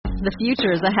The future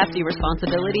is a hefty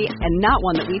responsibility and not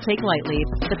one that we take lightly.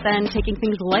 But then taking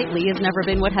things lightly has never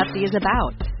been what Hefty is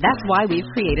about. That's why we've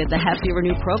created the Hefty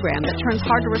Renew program that turns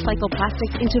hard-to-recycle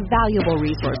plastics into valuable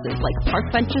resources like park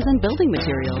benches and building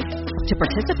materials. To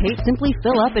participate, simply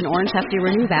fill up an orange Hefty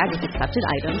Renew bag with accepted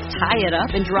items, tie it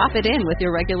up, and drop it in with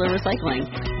your regular recycling.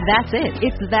 That's it.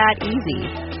 It's that easy.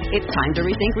 It's time to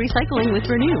rethink recycling with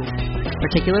Renew.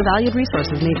 Particular valued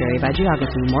resources may vary by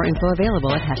geography. More info available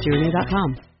at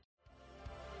heftyrenew.com.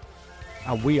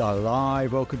 And we are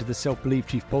live. Welcome to the Self-Believe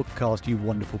Chief podcast, you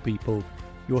wonderful people.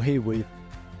 You're here with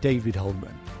David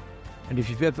Holman. And if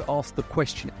you've ever asked the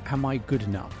question, am I good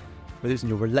enough? Whether it's in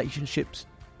your relationships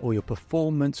or your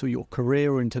performance or your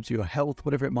career or in terms of your health,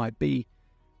 whatever it might be,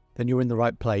 then you're in the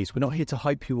right place. We're not here to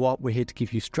hype you up. We're here to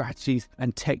give you strategies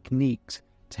and techniques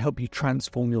to help you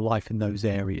transform your life in those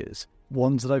areas.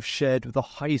 Ones that I've shared with the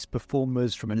highest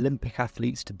performers, from Olympic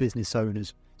athletes to business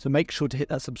owners. So make sure to hit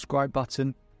that subscribe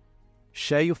button.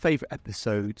 Share your favourite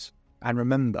episodes, and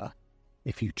remember,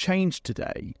 if you change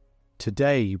today,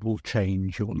 today will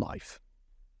change your life.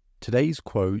 Today's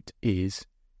quote is,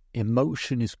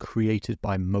 "Emotion is created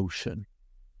by motion."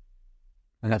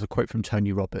 And that's a quote from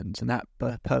Tony Robbins, and that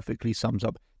perfectly sums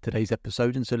up today's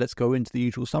episode. And so let's go into the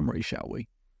usual summary, shall we?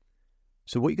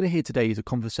 So what you're going to hear today is a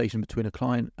conversation between a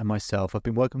client and myself. I've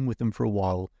been working with them for a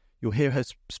while. You'll hear her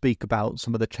speak about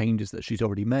some of the changes that she's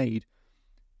already made.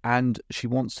 And she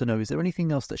wants to know, is there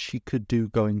anything else that she could do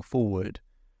going forward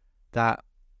that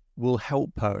will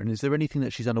help her? And is there anything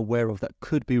that she's unaware of that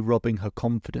could be robbing her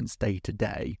confidence day to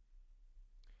day?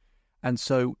 And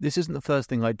so this isn't the first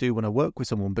thing I do when I work with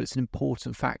someone, but it's an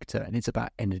important factor, and it's about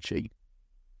energy.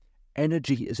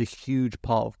 Energy is a huge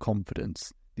part of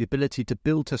confidence, the ability to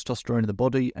build testosterone in the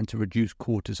body and to reduce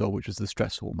cortisol, which is the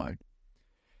stress hormone.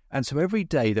 And so every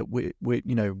day that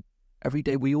every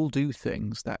day we all do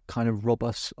things that kind of rob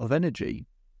us of energy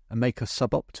and make us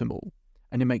suboptimal,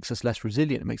 and it makes us less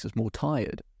resilient, it makes us more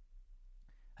tired.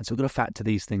 And so we've got to factor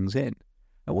these things in.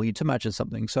 I want you to imagine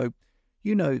something. So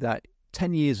you know that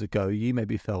 10 years ago, you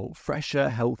maybe felt fresher,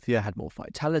 healthier, had more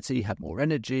vitality, had more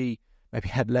energy, maybe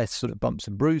had less sort of bumps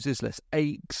and bruises, less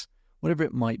aches, whatever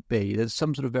it might be. There's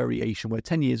some sort of variation where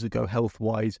 10 years ago,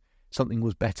 health-wise, something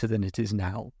was better than it is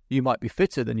now. You might be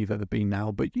fitter than you've ever been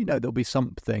now, but there'll be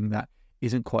something that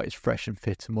isn't quite as fresh and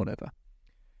fit and whatever.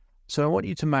 So I want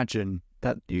you to imagine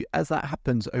that as that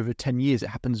happens over 10 years, it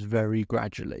happens very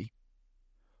gradually.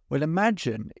 Well,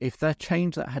 imagine if that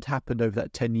change that had happened over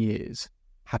that 10 years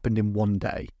happened in one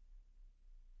day.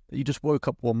 That you just woke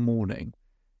up one morning.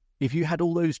 If you had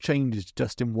all those changes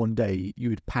just in one day, you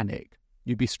would panic.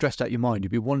 You'd be stressed out your mind.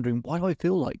 You'd be wondering, why do I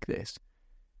feel like this?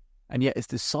 And yet it's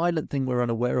this silent thing we're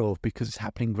unaware of because it's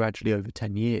happening gradually over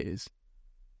 10 years.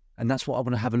 And that's what I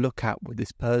want to have a look at with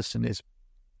this person is,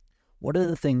 what are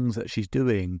the things that she's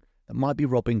doing that might be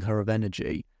robbing her of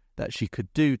energy that she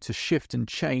could do to shift and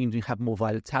change and have more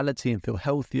vitality and feel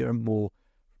healthier and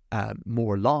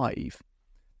more alive,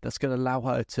 that's going to allow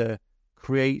her to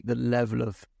create the level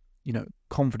of,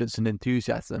 confidence and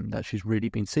enthusiasm that she's really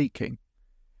been seeking.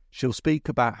 She'll speak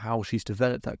about how she's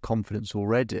developed that confidence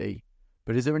already,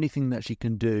 but is there anything that she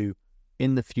can do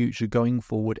in the future going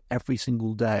forward every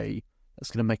single day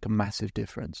that's going to make a massive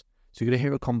difference? So you're going to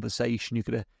hear a conversation, you're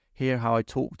going to hear how I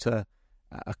talk to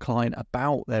a client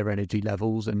about their energy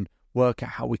levels and work out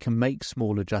how we can make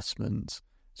small adjustments.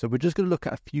 So we're just going to look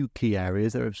at a few key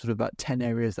areas. There are sort of about 10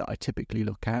 areas that I typically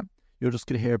look at. You're just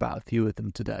going to hear about a few of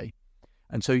them today.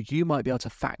 And so you might be able to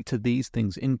factor these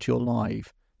things into your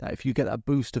life, that if you get that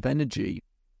boost of energy,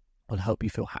 it'll help you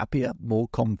feel happier, more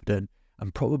confident,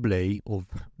 and probably, or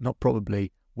not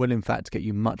probably, will in fact get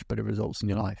you much better results in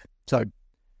your life. So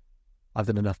I've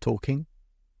done enough talking.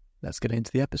 Let's get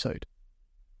into the episode.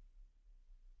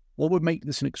 What would make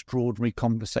this an extraordinary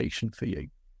conversation for you?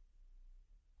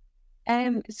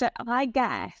 So I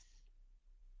guess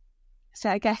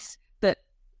that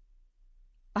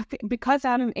because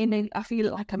I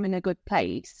feel like I'm in a good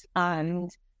place, and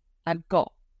I've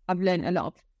learned a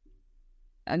lot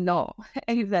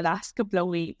over the last couple of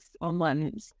weeks or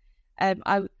months.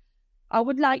 I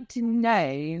would like to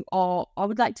know, or I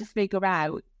would like to figure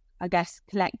out, I guess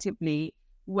collectively,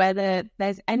 whether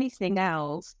there's anything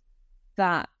else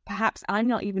that perhaps I'm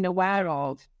not even aware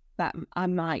of that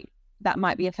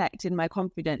might be affecting my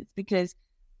confidence, because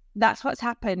that's what's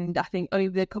happened, I think,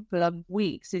 over a couple of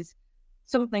weeks. Is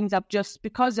some things I've just,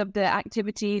 because of the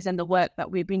activities and the work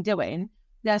that we've been doing,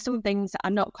 there are some things that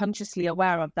I'm not consciously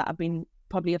aware of that have been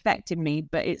probably affecting me,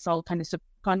 but it's all kind of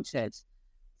subconscious.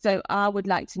 So I would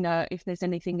like to know if there's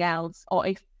anything else, or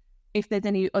if there's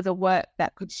any other work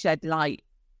that could shed light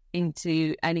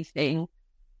into anything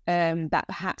that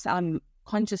perhaps I'm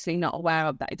consciously not aware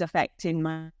of that is affecting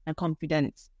my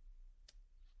confidence.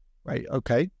 Right.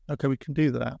 Okay, we can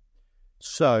do that.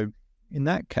 So in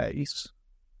that case,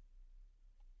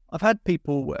 I've had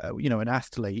people, an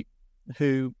athlete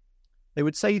who they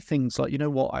would say things like, you know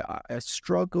what, I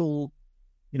struggle,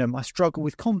 I struggle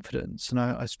with confidence, and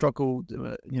I struggle,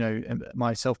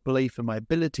 my self-belief and my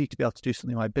ability to be able to do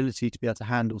something, my ability to be able to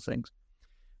handle things.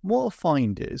 And what I'll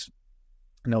find is,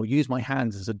 and I'll use my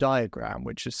hands as a diagram,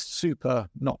 which is super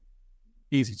not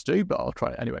easy to do, but I'll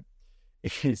try it anyway,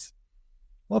 is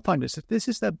what I find is if this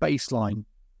is their baseline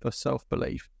for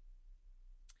self-belief,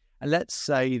 and let's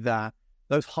say that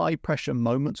those high-pressure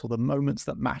moments or the moments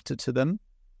that matter to them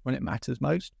when it matters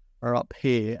most are up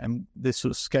here, and this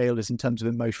sort of scale is in terms of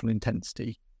emotional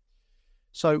intensity.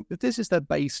 So if this is their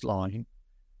baseline,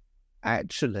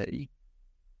 actually,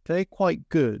 they're quite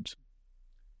good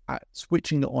at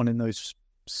switching it on in those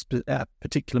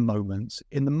particular moments.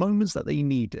 In the moments that they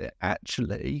need it,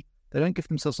 actually, they don't give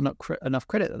themselves enough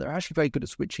credit that they're actually very good at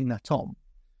switching that on.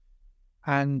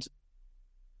 And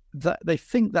that they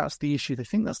think that's the issue, they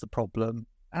think that's the problem,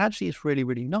 and actually it's really,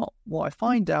 really not. What I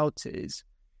find out is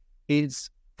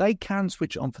they can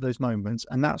switch it on for those moments,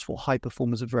 and that's what high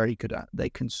performers are very good at. They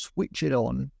can switch it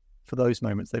on for those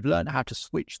moments. They've learned how to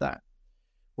switch that.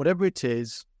 Whatever it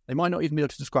is, they might not even be able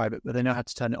to describe it, but they know how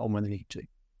to turn it on when they need to.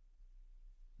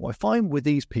 What I find with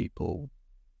these people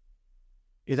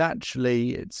is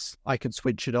actually I can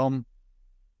switch it on.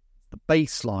 The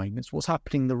baseline, it's what's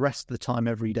happening the rest of the time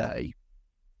every day.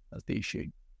 That's the issue.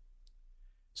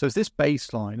 So it's this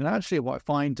baseline, and actually what I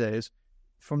find is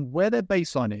from where their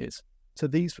baseline is to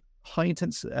these high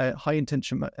intense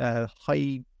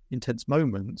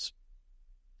moments,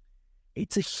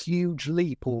 it's a huge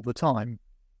leap all the time.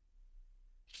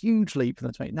 Huge leap for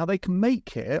them to make. Now they can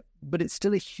make it, but it's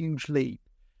still a huge leap.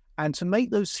 And to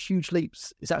make those huge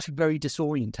leaps is actually very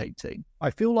disorientating. I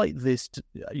feel like this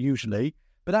usually,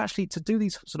 but actually to do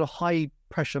these sort of high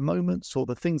pressure moments or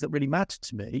the things that really matter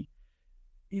to me,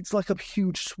 it's like a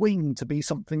huge swing to be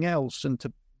something else and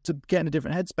to get in a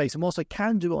different headspace. And whilst I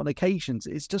can do it on occasions,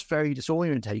 it's just very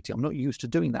disorientating. I'm not used to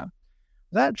doing that.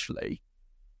 But actually,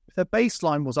 if their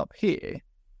baseline was up here,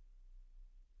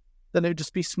 then it would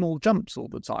just be small jumps all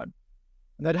the time.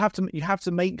 And you have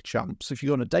to make jumps. If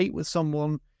you're on a date with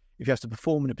someone, if you have to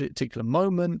perform in a particular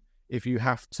moment, if you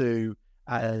have to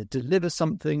deliver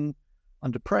something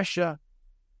under pressure,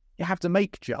 you have to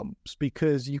make jumps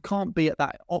because you can't be at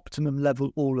that optimum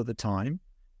level all of the time,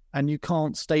 and you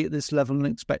can't stay at this level and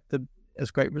expect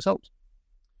as great results.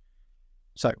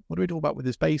 So what do we talk about with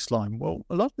this baseline? Well,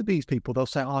 a lot of these people, they'll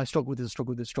say, I struggle with this,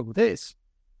 struggle with this, struggle with this.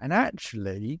 And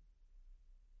actually,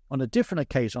 on a different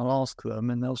occasion, I'll ask them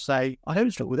and they'll say, I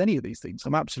don't struggle with any of these things.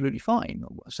 I'm absolutely fine.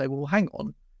 I'll say, well, hang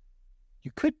on.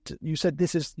 You said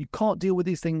you can't deal with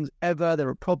these things ever. They're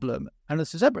a problem. And on a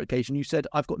separate occasion, you said,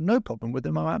 I've got no problem with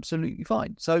them. I'm absolutely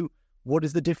fine. So what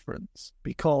is the difference?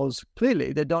 Because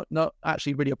clearly they're not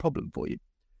actually really a problem for you.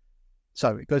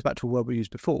 So it goes back to a word we used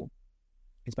before.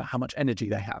 It's about how much energy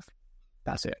they have.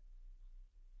 That's it.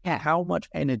 Yeah. How much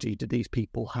energy do these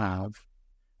people have?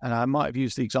 And I might have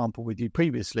used the example with you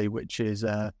previously, which is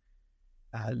an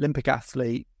Olympic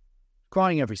athlete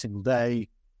crying every single day.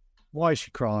 Why is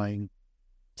she crying?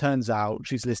 Turns out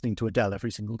she's listening to Adele every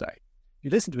single day. If you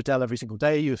listen to Adele every single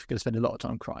day, you're going to spend a lot of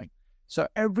time crying. So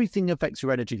everything affects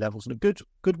your energy levels. And a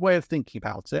good way of thinking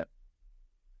about it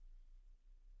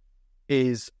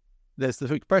is there's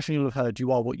the expression you'll have heard,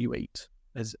 you are what you eat.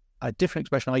 There's a different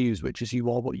expression I use, which is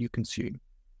you are what you consume.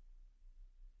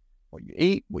 What you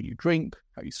eat, what you drink,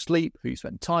 how you sleep, who you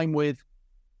spend time with,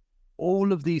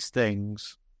 all of these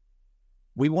things,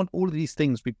 we want all of these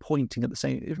things to be pointing at the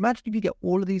same. Imagine if you get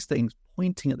all of these things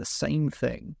pointing at the same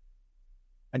thing,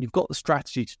 and you've got the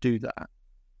strategy to do that.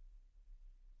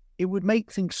 It would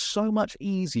make things so much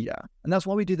easier. And that's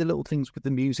why we do the little things with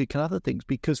the music and other things,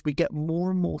 because we get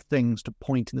more and more things to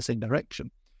point in the same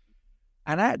direction.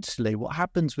 And actually, what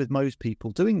happens with most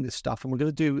people doing this stuff, and we're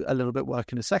going to do a little bit of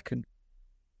work in a second,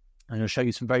 I'm going to show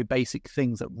you some very basic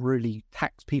things that really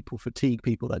tax people, fatigue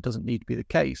people. That doesn't need to be the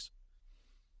case.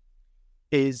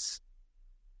 Is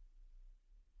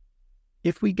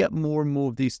if we get more and more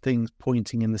of these things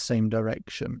pointing in the same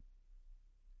direction,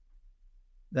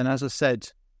 then as I said,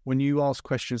 when you ask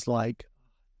questions like,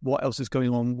 what else is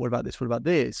going on? What about this? What about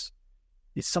this?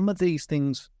 Is some of these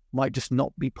things might just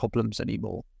not be problems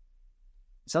anymore.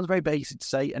 It sounds very basic to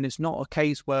say, and it's not a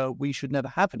case where we should never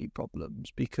have any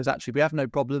problems, because actually if we have no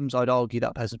problems, I'd argue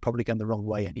that person's probably going the wrong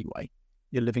way anyway.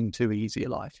 You're living too easy a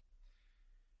life.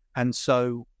 And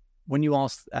so when you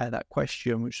ask that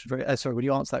question, when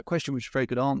you answer that question, which is a very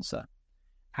good answer,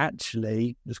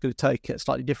 actually, I'm just going to take it a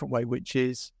slightly different way, which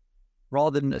is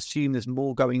rather than assume there's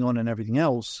more going on and everything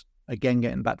else, again,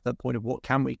 getting back to that point of what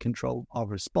can we control our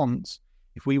response,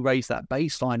 if we raise that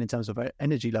baseline in terms of our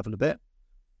energy level a bit,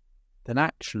 then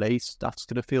actually stuff's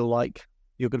going to feel like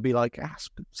you're going to be like,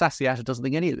 Sassy Ash doesn't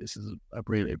think any of this is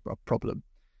really a problem.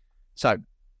 So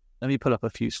let me pull up a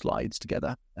few slides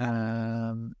together.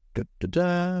 Okie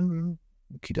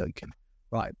dokie.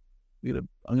 Right. I'm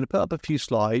going to put up a few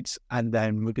slides, and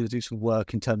then we're going to do some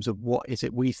work in terms of what is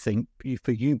it we think,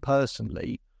 for you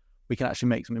personally, we can actually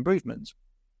make some improvements.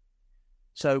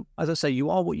 So, as I say,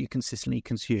 you are what you consistently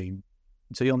consume.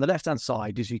 So you're on the left-hand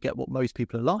side is you get what most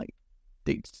people are like.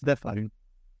 Addicted to their phone,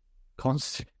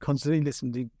 constantly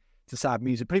listening to sad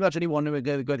music. Pretty much anyone who are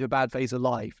going to go through a bad phase of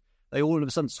life, they all of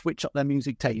a sudden switch up their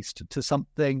music taste to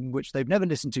something which they've never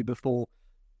listened to before.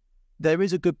 There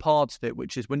is a good part of it,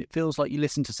 which is when it feels like you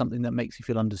listen to something that makes you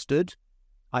feel understood.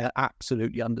 I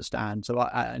absolutely understand. So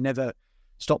I never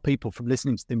stop people from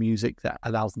listening to the music that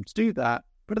allows them to do that.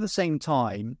 But at the same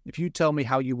time, if you tell me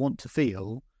how you want to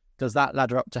feel, does that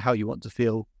ladder up to how you want to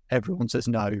feel? Everyone says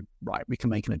no. Right, we can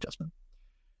make an adjustment.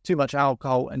 Too much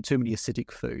alcohol and too many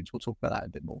acidic foods. We'll talk about that a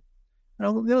bit more. And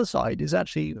on the other side is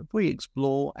actually, if we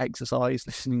explore, exercise,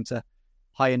 listening to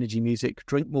high energy music,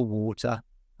 drink more water,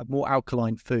 have more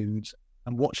alkaline foods,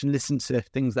 and watch and listen to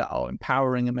things that are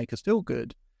empowering and make us feel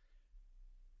good.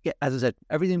 Yeah, as I said,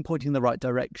 everything pointing in the right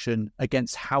direction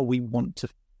against how we want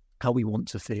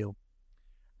to feel.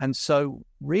 And so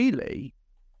really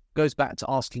goes back to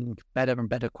asking better and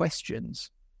better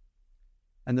questions.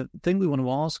 And the thing we want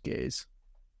to ask is,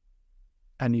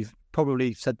 and you've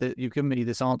probably said that you've given me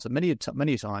this answer many a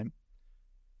time,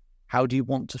 how do you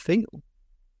want to feel?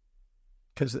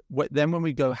 Because then when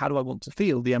we go, how do I want to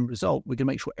feel, the end result, we can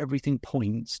make sure everything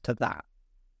points to that.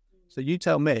 So you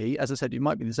tell me, as I said, it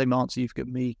might be the same answer you've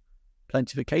given me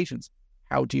plenty of occasions.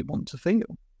 How do you want to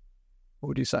feel? What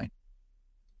would you say? I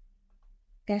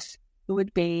guess it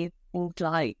would be things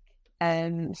like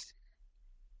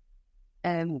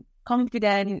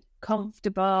confident,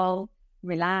 comfortable,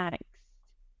 relaxed,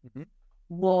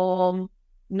 warm,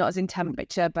 not as in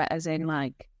temperature, but as in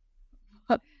like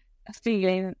a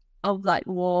feeling of like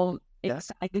warm,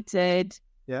 excited,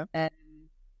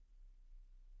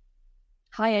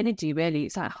 high energy. Really,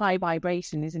 it's like high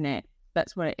vibration, isn't it?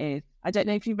 That's what it is. I don't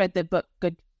know if you read the book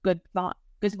Good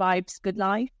Vibes, Good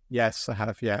Life. Yes, I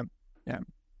have. Yeah.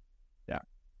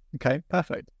 Okay,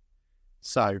 perfect.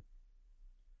 So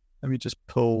let me just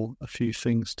pull a few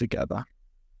things together.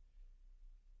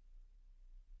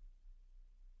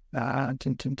 Okay,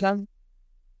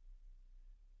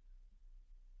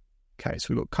 so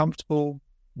we've got comfortable,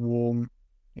 warm,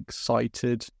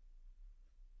 excited.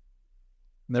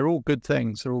 And they're all good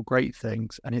things. They're all great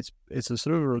things. And it's a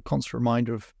sort of a constant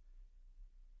reminder of,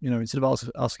 instead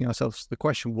of asking ourselves the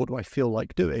question, what do I feel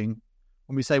like doing?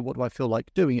 When we say, what do I feel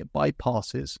like doing? It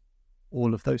bypasses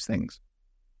all of those things.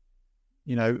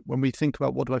 When we think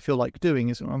about what do I feel like doing,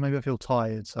 is maybe I feel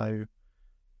tired, so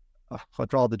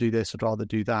I'd rather do this, I'd rather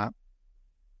do that.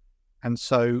 And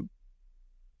so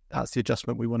that's the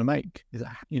adjustment we want to make. Is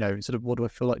that, instead of what do I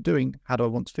feel like doing, how do I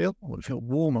want to feel? I want to feel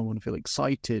warm, I want to feel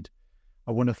excited,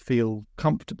 I want to feel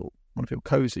comfortable, I want to feel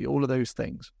cozy, all of those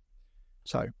things.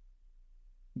 So I'm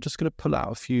just going to pull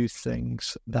out a few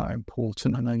things that are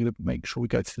important, and I'm going to make sure we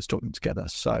go through this document together.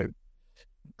 So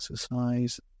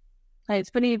exercise. It's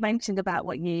funny you mentioned about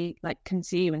what you like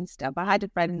consume and stuff. I had a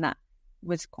friend that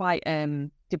was quite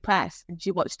depressed, and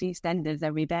she watched EastEnders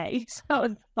every day. So I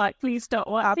was like, please stop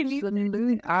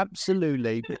watching.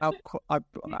 Absolutely. I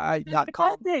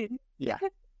can't. Yeah.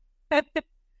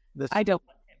 I don't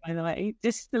watch it, by the way,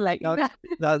 just to let you know.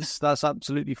 That's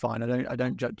absolutely fine. I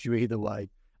don't judge you either way.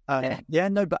 But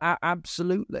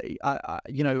absolutely. I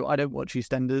don't watch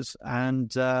EastEnders,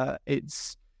 and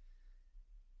it's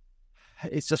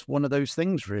just one of those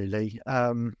things, really.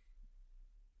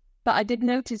 But I did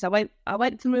notice I went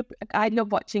through. I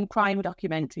love watching crime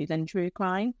documentaries and true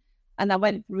crime, and I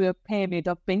went through a period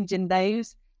of binging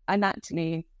those. And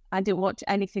actually, I didn't watch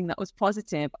anything that was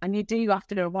positive. And you do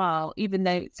after a while, even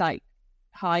though it's like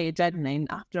high adrenaline.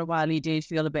 After a while, you do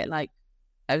feel a bit like,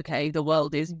 okay, the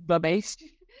world is rubbish.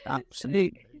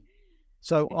 Absolutely.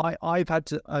 So I've had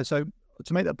to. So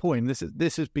to make that point, this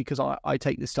is because I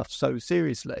take this stuff so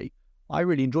seriously. I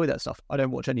really enjoy that stuff. I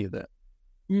don't watch any of it.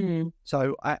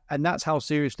 So, and that's how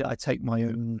seriously I take my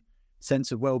own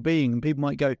sense of well-being. And people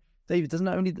might go, David, doesn't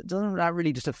that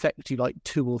really just affect you like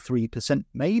 2 or 3%?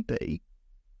 Maybe,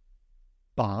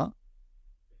 but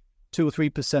 2 or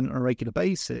 3% on a regular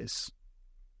basis,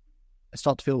 I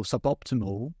start to feel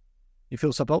suboptimal. You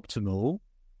feel suboptimal,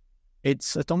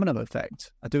 it's a domino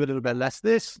effect. I do a little bit less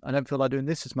this. I don't feel like doing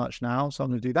this as much now, so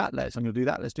I'm going to do that less. I'm going to do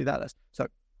that less, do that less. So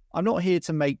I'm not here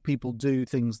to make people do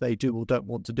things they do or don't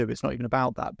want to do. It's not even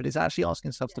about that. But it's actually asking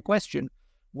ourselves the question,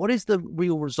 what is the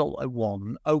real result I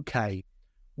want? Okay,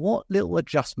 what little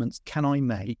adjustments can I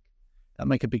make that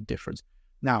make a big difference?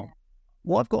 Now,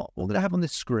 what I'm going to have on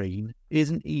this screen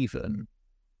isn't even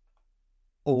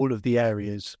all of the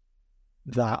areas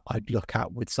that I'd look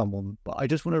at with someone, but I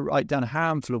just want to write down a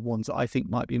handful of ones that I think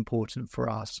might be important for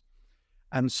us.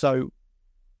 And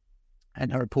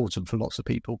they're important for lots of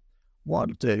people. What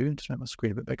I'll do, just make my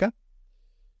screen a bit bigger.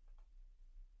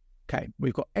 Okay,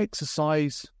 we've got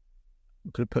exercise.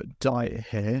 I'm going to put diet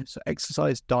here. So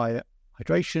exercise, diet,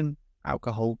 hydration,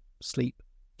 alcohol, sleep,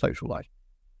 social life.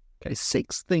 Okay,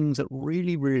 6 things that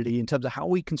really, really, in terms of how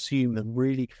we consume them,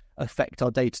 really affect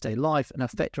our day-to-day life and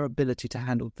affect our ability to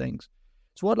handle things.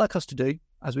 So what I'd like us to do,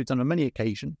 as we've done on many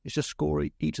occasions, is just score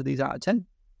each of these out of 10.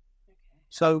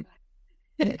 So,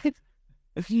 and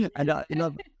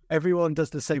everyone does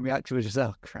the same reaction, which is,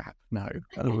 oh, crap, no.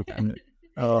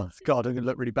 Oh, God, I'm going to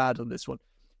look really bad on this one.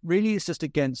 Really, it's just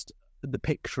against the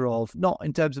picture of, not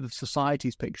in terms of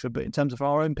society's picture, but in terms of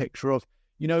our own picture of,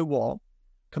 you know what,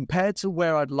 compared to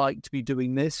where I'd like to be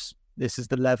doing this is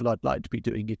the level I'd like to be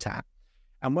doing it at.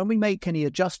 And when we make any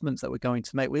adjustments that we're going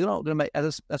to make, we're not going to make,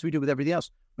 as we do with everything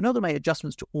else, we're not going to make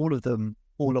adjustments to all of them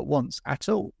all at once at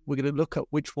all. We're going to look at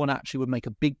which one actually would make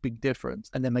a big, big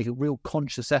difference and then make a real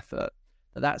conscious effort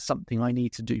that that's something I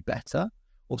need to do better,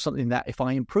 or something that if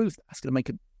I improve, that's going to make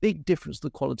a big difference to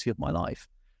the quality of my life.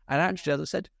 And actually, as I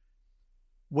said,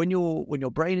 when your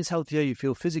brain is healthier, you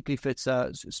feel physically fitter,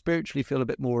 spiritually feel a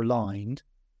bit more aligned,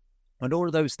 and all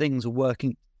of those things are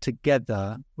working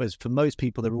together, whereas for most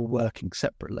people, they're all working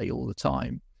separately all the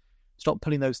time. Stop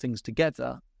putting those things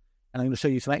together. And I'm going to show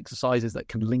you some exercises that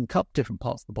can link up different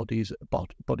parts of the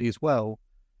body as well.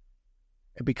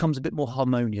 It becomes a bit more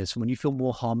harmonious. And when you feel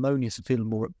more harmonious and feeling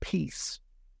more at peace,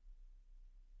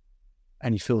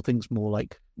 and you feel things more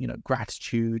like,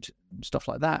 gratitude, stuff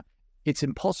like that, it's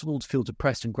impossible to feel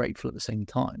depressed and grateful at the same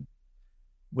time.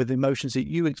 With the emotions that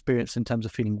you experience in terms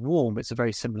of feeling warm, it's a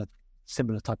very similar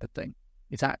type of thing.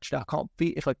 It's actually,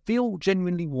 if I feel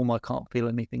genuinely warm, I can't feel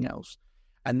anything else.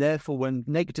 And therefore, when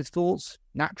negative thoughts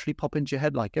naturally pop into your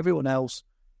head like everyone else,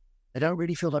 they don't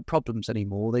really feel like problems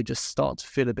anymore. They just start to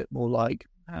feel a bit more like,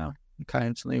 oh, okay,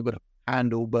 it's something I've got to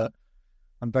handle, but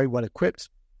I'm very well equipped.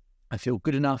 I feel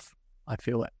good enough. I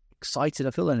feel excited.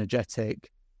 I feel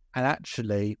energetic. And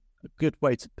actually, a good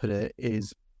way to put it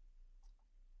is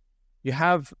you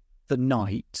have the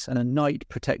knight, and a knight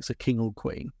protects a king or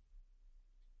queen.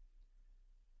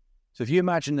 So if you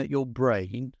imagine that your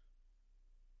brain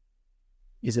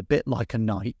is a bit like a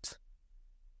knight,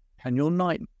 and your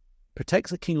knight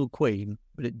protects a king or queen,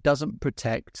 but it doesn't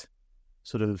protect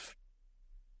sort of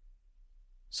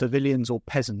civilians or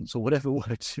peasants or whatever word,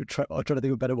 I'm trying to think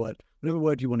of a better word, whatever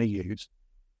word you want to use.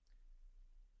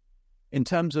 In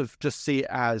terms of just see it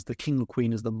as the king or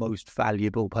queen as the most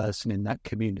valuable person in that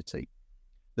community.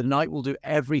 The knight will do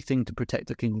everything to protect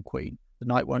the king or queen. The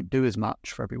knight won't do as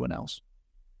much for everyone else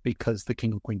because the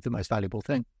king or queen is the most valuable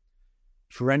thing.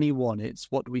 For anyone, it's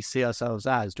what do we see ourselves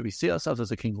as? Do we see ourselves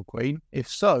as a king or queen? If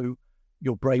so,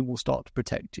 your brain will start to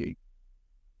protect you.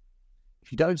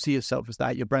 If you don't see yourself as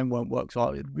that, your brain won't work.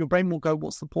 So your brain will go,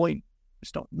 what's the point?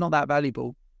 It's not that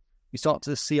valuable. We start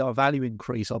to see our value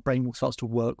increase. Our brain will start to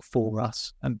work for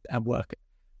us and work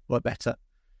better.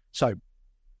 So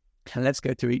let's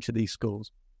go through each of these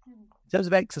scores. In terms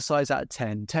of exercise out of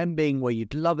 10, 10 being where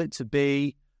you'd love it to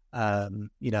be,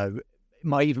 it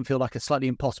might even feel like a slightly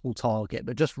impossible target,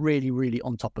 but just really, really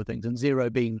on top of things. And 0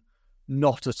 being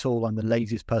not at all, I'm the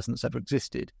laziest person that's ever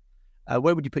existed.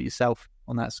 Where would you put yourself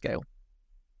on that scale?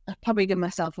 I'd probably give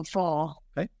myself a 4.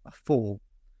 Okay, a 4.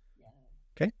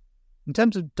 Okay. In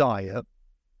terms of diet,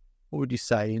 what would you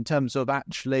say? In terms of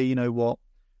actually,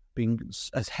 being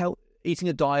eating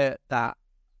a diet that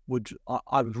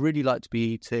I would really like to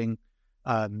be eating,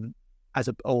 as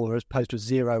opposed to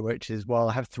 0, which is, well,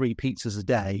 I have 3 pizzas a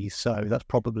day, so that's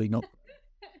probably not.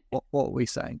 What are we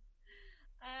saying?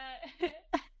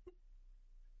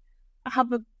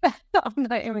 I'm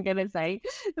not even going to say.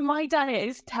 My diet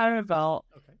is terrible,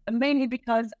 mainly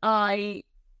because I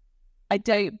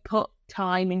don't put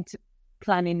time into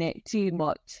planning it too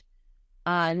much,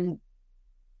 and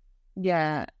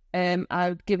I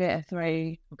would give it a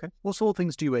 3. Okay. What sort of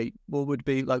things do you eat? What would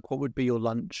be your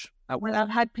lunch? Well, I've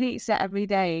had pizza every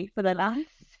day for the last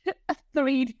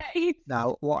 3 days.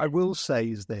 Now, what I will say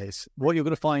is this. What you're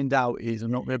going to find out is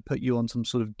I'm not going to put you on some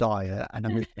sort of diet, and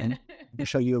I'm going to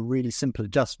show you a really simple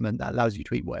adjustment that allows you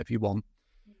to eat whatever you want.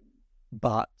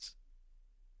 But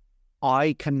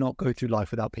I cannot go through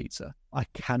life without pizza. I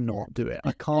cannot do it.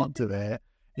 I can't do it.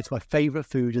 It's my favorite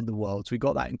food in the world. So we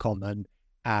got that in common.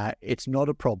 It's not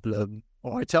a problem.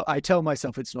 Or I tell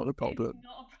myself it's not a problem.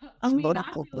 It's not a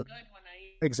problem.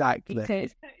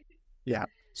 Exactly. Yeah.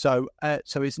 So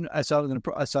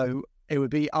it would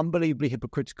be unbelievably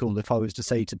hypocritical if I was to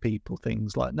say to people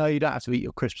things like, no, you don't have to eat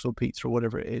your crisps or pizza or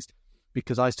whatever it is,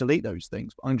 because I still eat those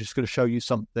things. I'm just going to show you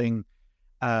something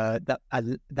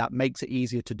that makes it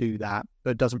easier to do that,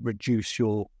 but doesn't reduce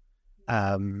your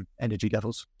energy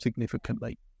levels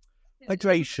significantly.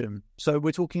 Hydration. So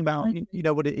we're talking about, you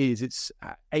know what it is. It's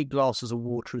 8 glasses of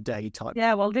water a day type.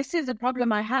 Yeah, well, this is a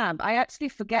problem I have. I actually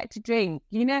forget to drink.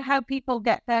 You know how people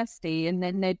get thirsty and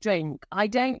then they drink? I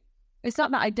don't. It's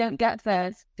not that I don't get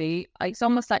thirsty. It's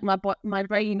almost like my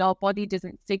brain or body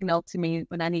doesn't signal to me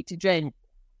when I need to drink.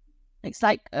 It's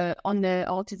like on the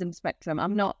autism spectrum.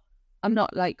 I'm not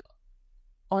like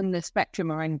on the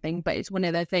spectrum or anything, but it's one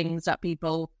of the things that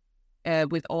people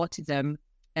with autism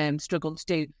struggle to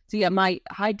do. So yeah, my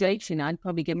hydration, I'd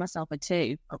probably give myself a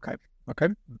 2. Okay.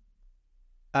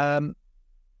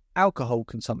 Alcohol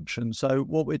consumption. So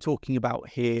what we're talking about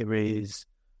here is,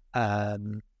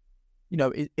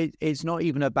 it's not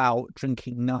even about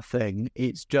drinking nothing.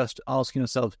 It's just asking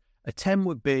yourself, a 10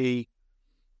 would be,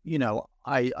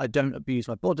 I don't abuse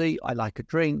my body. I like a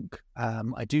drink.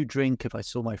 I do drink. If I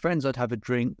saw my friends, I'd have a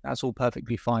drink. That's all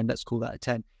perfectly fine. Let's call that a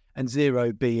 10. And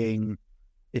 0 being,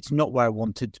 it's not where I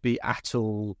want it to be at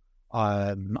all.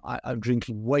 I'm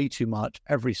drinking way too much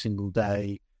every single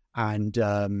day, and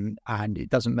it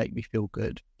doesn't make me feel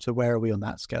good. So where are we on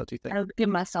that scale, do you think? I'll give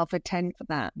myself a 10 for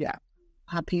that. Yeah.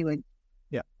 Happy with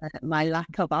my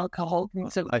lack of alcohol.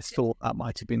 So I thought that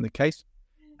might have been the case.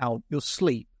 Now, your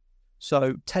sleep.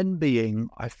 So 10 being,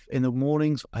 in the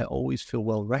mornings, I always feel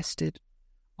well rested.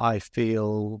 I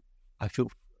feel,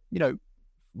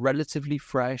 relatively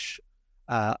fresh.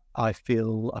 I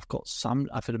feel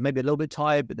maybe a little bit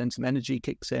tired, but then some energy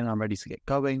kicks in. I'm ready to get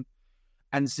going.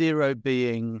 And 0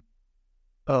 being,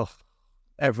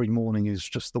 every morning is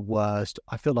just the worst.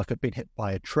 I feel like I've been hit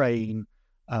by a train,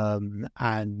 and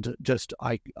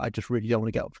I just really don't want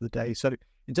to get up for the day. So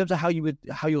in terms of how you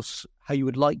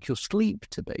would like your sleep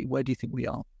to be, where do you think we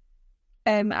are?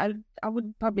 I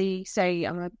would probably say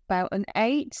I'm about an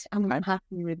 8. I'm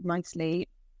happy with my sleep.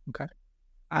 Okay.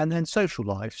 And then social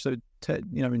life. So,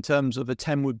 in terms of a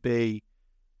 10 would be,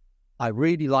 I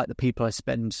really like the people I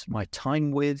spend my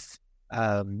time with.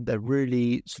 They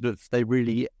really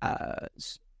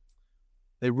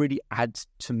add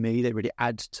to me. They really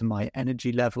add to my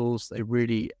energy levels. They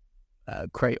really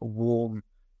create a warm,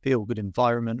 feel-good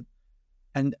environment.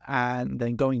 And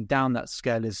then going down that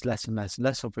scale is less and less and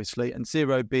less, obviously. And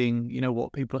 0 being,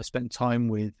 people I spend time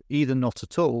with, either not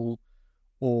at all,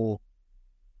 or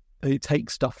they take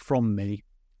stuff from me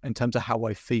in terms of how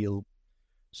I feel.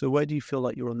 So where do you feel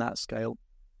like you're on that scale?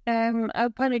 I'll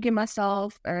probably give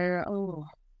myself about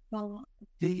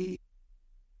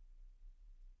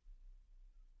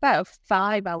a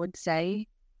 5, I would say.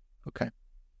 Okay.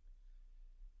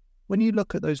 When you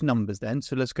look at those numbers then,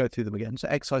 so let's go through them again. So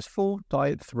exercise 4,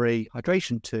 diet 3,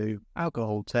 hydration 2,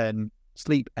 alcohol 10,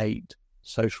 sleep 8,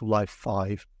 social life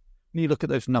 5. When you look at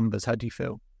those numbers, how do you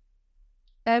feel?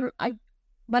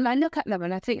 When I look at them,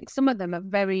 and I think some of them are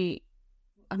the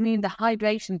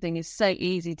hydration thing is so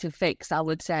easy to fix, I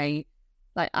would say.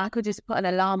 Like, I could just put an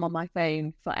alarm on my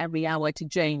phone for every hour to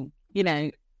drink,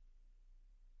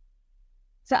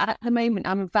 So at the moment,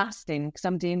 I'm fasting because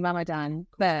I'm doing Ramadan.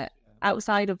 But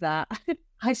outside of that,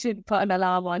 I should put an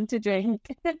alarm on to drink.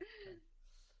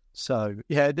 So,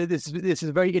 yeah, this is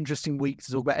a very interesting week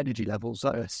to talk about energy levels,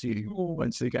 I assume,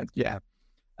 once again. Yeah.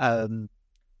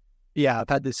 I've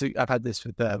had this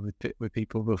with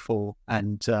people before,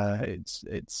 and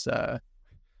it's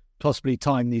possibly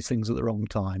timed these things at the wrong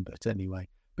time. But anyway,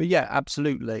 yeah,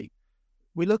 absolutely.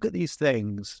 We look at these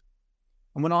things,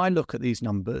 and when I look at these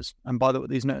numbers, and by the way,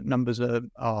 these numbers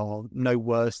are no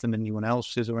worse than anyone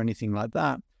else's or anything like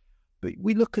that. But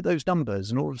we look at those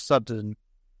numbers, and all of a sudden,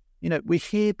 we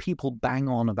hear people bang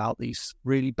on about these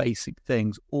really basic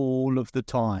things all of the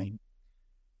time,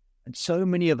 and so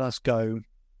many of us go,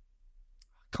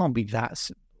 can't be that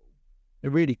simple.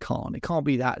 It really can't. It can't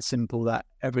be that simple that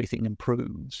everything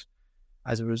improves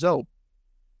as a result.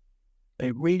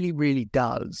 It really, really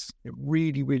does. It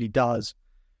really, really does.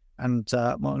 And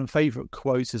one of my favourite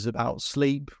quotes is about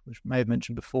sleep, which I may have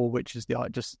mentioned before, which is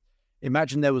just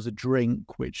imagine there was a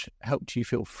drink which helped you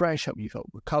feel fresh, helped you feel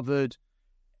recovered,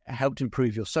 helped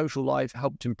improve your social life,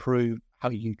 helped improve how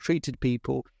you treated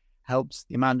people, helped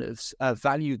the amount of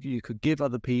value you could give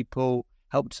other people,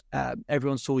 helped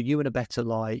everyone saw you in a better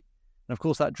light. And of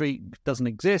course, that dream doesn't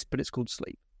exist, but it's called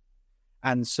sleep.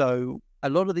 And so a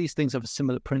lot of these things have a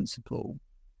similar principle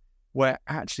where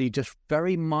actually just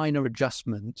very minor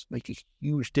adjustments make a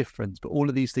huge difference. But all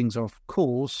of these things are, of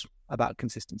course, about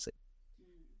consistency.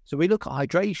 So we look at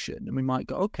hydration and we might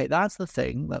go, okay, that's the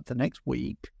thing that the next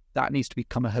week, that needs to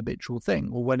become a habitual thing.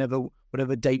 Or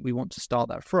whatever date we want to start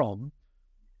that from,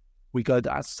 we go,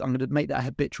 I'm going to make that a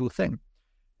habitual thing.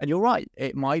 And you're right.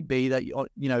 It might be that,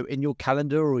 in your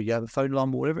calendar or you have a phone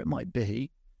alarm or whatever it might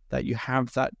be, that you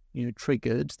have that,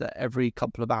 triggered that every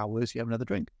couple of hours you have another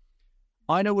drink.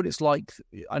 I know what it's like.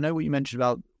 I know what you mentioned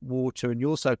about water and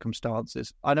your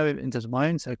circumstances. I know in terms of my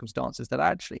own circumstances that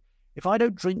actually, if I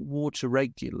don't drink water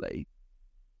regularly,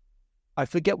 I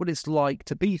forget what it's like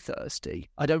to be thirsty.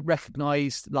 I don't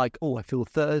recognize I feel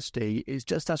thirsty. It's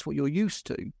just that's what you're used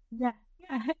to. Yeah,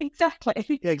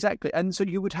 exactly. Yeah, exactly. And so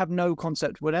you would have no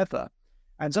concept whatever.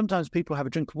 And sometimes people have a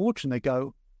drink of water and they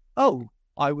go, oh,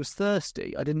 I was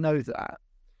thirsty. I didn't know that.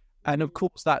 And of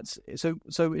course, that's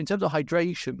so in terms of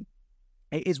hydration,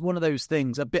 it is one of those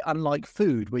things a bit unlike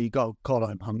food where you go, God,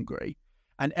 I'm hungry.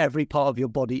 And every part of your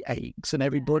body aches and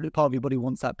every part of your body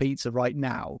wants that pizza right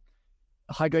now.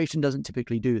 Hydration doesn't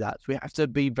typically do that. So we have to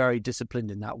be very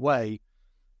disciplined in that way.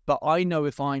 But I know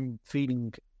if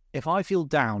I feel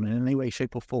down in any way,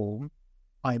 shape or form,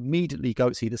 I immediately go,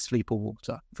 it's either sleep or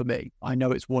water for me. I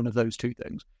know it's one of those two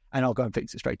things and I'll go and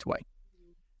fix it straight away.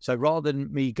 So rather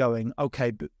than me going,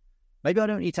 okay, but maybe I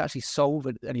don't need to actually solve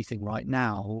anything right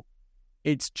now.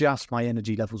 It's just my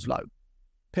energy level's low.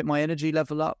 Pick my energy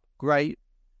level up, great.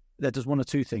 That does one or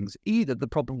two things. Either the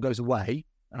problem goes away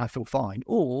and I feel fine,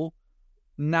 or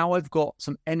now I've got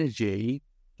some energy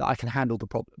that I can handle the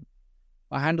problem.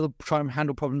 Try and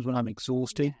handle problems when I'm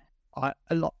exhausted.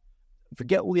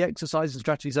 Forget all the exercises and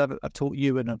strategies I've taught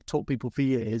you and I've taught people for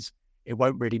years. It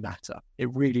won't really matter.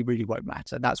 It really, really won't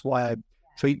matter. And that's why I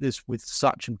treat this with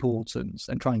such importance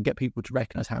and try and get people to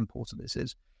recognize how important this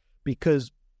is.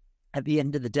 Because at the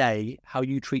end of the day, how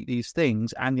you treat these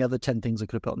things and the other 10 things I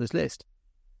could have put on this list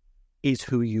is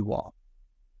who you are.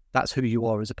 That's who you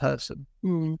are as a person.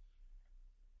 Mm.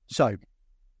 So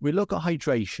we look at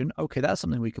hydration. Okay, that's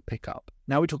something we could pick up.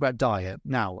 Now we talk about diet.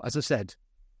 Now, as I said,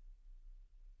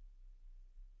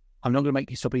 I'm not going to make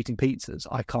you stop eating pizzas.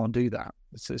 I can't do that.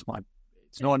 It's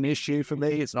not an issue for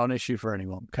me. It's not an issue for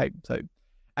anyone. Okay,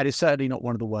 and it's certainly not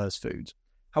one of the worst foods.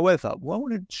 However, what I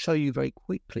want to show you very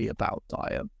quickly about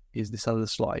diet is this other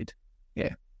slide.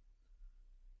 Yeah.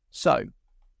 So,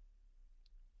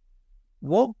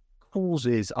 what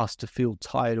causes us to feel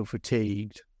tired or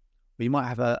fatigued? We might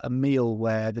have a meal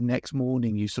where the next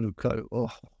morning you sort of go,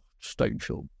 oh, just don't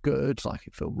feel good, like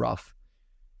you feel rough.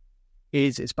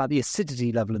 It's about the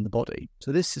acidity level in the body.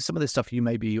 So this is some of the stuff you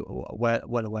may be well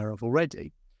aware of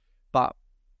already. But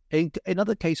in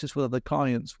other cases with other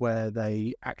clients where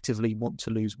they actively want to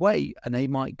lose weight and they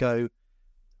might go,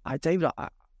 David,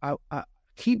 I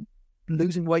keep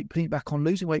losing weight, putting it back on,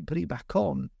 losing weight, putting it back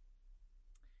on.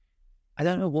 I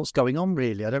don't know what's going on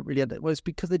really. Well, it's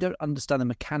because they don't understand the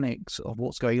mechanics of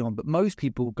what's going on. But most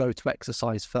people go to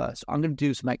exercise first. I'm going to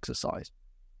do some exercise.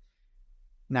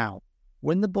 Now,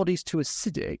 when the body's too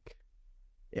acidic,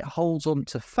 it holds on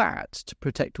to fat to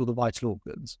protect all the vital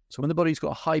organs. So when the body's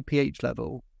got a high pH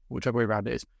level, whichever way around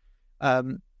it is, a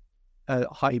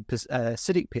high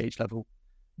acidic pH level,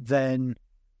 then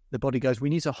the body goes, we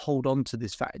need to hold on to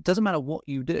this fat. It doesn't matter what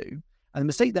you do. And the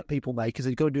mistake that people make is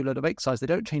they go and do a lot of exercise. They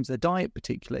don't change their diet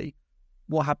particularly.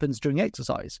 What happens during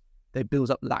exercise? They build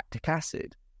up lactic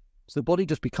acid. So the body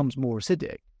just becomes more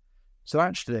acidic. So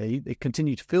actually, they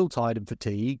continue to feel tired and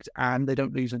fatigued, and they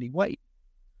don't lose any weight,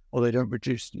 or they don't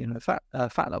reduce,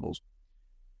 fat levels.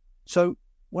 So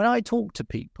when I talk to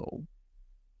people,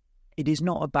 it is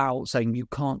not about saying you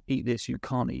can't eat this, you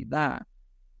can't eat that.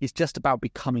 It's just about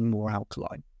becoming more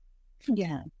alkaline.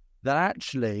 Yeah. That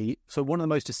actually, so one of the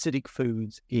most acidic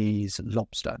foods is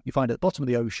lobster. You find it at the bottom of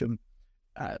the ocean,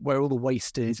 where all the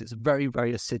waste is. It's a very,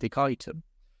 very acidic item.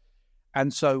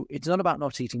 And so it's not about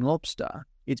not eating lobster.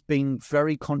 It's being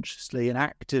very consciously and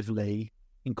actively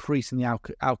increasing the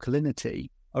alkalinity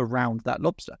around that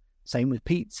lobster. Same with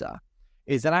pizza,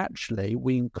 is that actually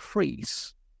we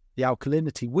increase the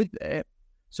alkalinity with it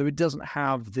so it doesn't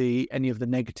have any of the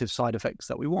negative side effects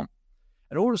that we want.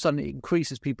 And all of a sudden it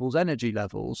increases people's energy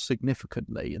levels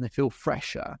significantly and they feel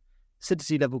fresher.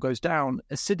 Acidity level goes down.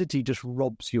 Acidity just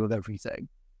robs you of everything.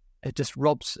 It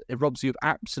robs you of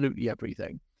absolutely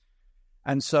everything.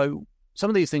 And so some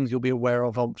of these things you'll be aware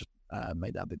of. I'll just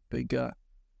make that a bit bigger.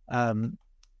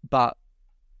 But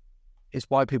it's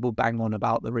why people bang on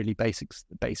about the really basic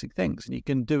things. And you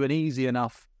can do an easy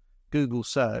enough Google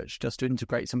search just to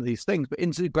integrate some of these things, but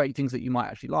integrate things that you might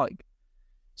actually like.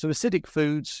 So acidic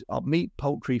foods are meat,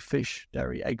 poultry, fish,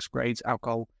 dairy, eggs, grains,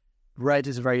 alcohol. Bread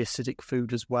is a very acidic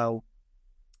food as well.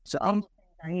 So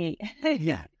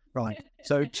yeah, right.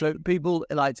 So people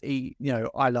like to eat,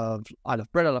 I love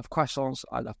bread, I love croissants,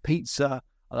 I love pizza,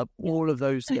 I love all of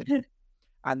those things.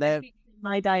 And they're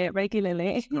my diet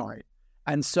regularly. Right.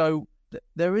 And so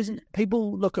there isn't,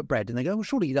 people look at bread and they go, well,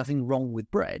 surely nothing wrong with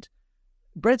bread.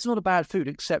 Bread's not a bad food,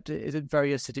 except it is a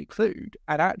very acidic food.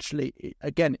 And actually,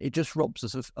 it just robs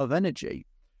us of energy.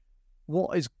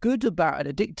 What is good about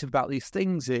and addictive about these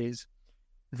things is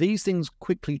these things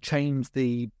quickly change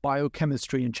the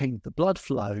biochemistry and change the blood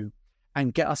flow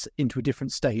and get us into a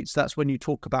different state. So that's when you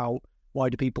talk about why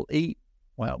do people eat?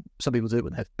 Well, some people do it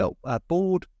when they're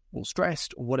bored or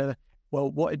stressed or whatever. Well,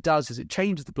 what it does is it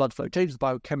changes the blood flow, changes the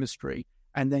biochemistry,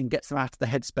 and then gets them out of the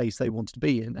headspace they wanted to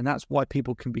be in. And that's why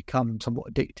people can become somewhat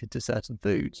addicted to certain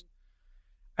foods.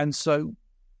 And so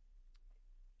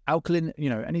alkaline,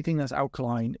 anything that's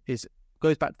alkaline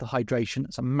goes back to the hydration.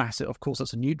 It's a massive, of course,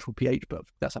 that's a neutral pH, but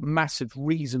that's a massive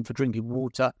reason for drinking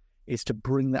water, is to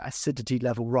bring that acidity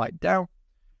level right down.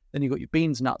 Then you've got your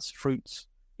beans, nuts, fruits.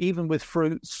 Even with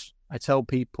fruits, I tell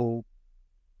people,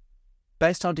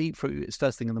 best time to eat fruit is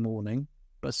first thing in the morning.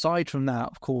 But aside from that,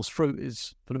 of course, fruit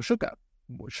is full of sugar.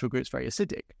 Sugar is very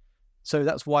acidic. So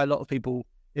that's why a lot of people,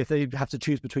 if they have to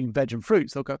choose between veg and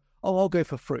fruits, they'll go, oh, I'll go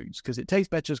for fruits because it tastes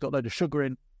better, it's got a load of sugar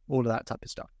in, all of that type of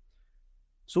stuff.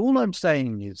 So all I'm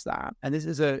saying is that, and this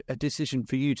is a decision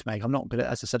for you to make. I'm not going to,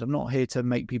 as I said, I'm not here to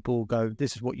make people go,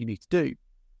 this is what you need to do.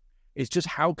 It's just,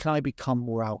 how can I become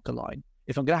more alkaline?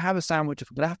 If I'm going to have a sandwich, if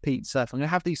I'm going to have pizza, if I'm going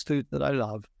to have these foods that I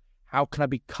love, how can I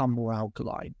become more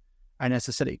alkaline? And as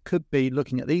I said, it could be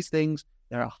looking at these things.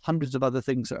 There are hundreds of other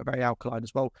things that are very alkaline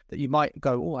as well that you might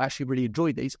go, oh, I actually really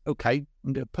enjoy these. Okay,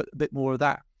 I'm going to put a bit more of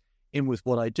that in with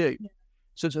what I do. Yeah.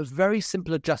 So it's a very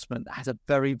simple adjustment that has a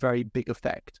very, very big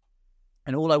effect.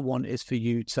 And all I want is for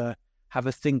you to have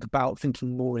a think about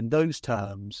thinking more in those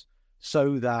terms,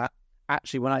 so that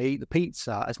actually when I eat the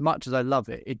pizza, as much as I love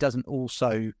it, it doesn't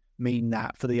also mean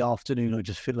that for the afternoon I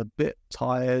just feel a bit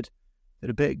tired,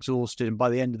 a bit exhausted, and by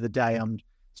the end of the day I'm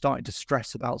starting to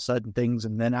stress about certain things,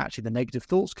 and then actually the negative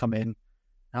thoughts come in,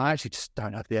 and I actually just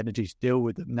don't have the energy to deal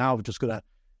with them. Now I've just got to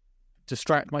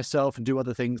distract myself and do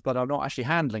other things, but I'm not actually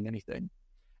handling anything.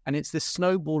 And it's this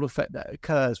snowball effect that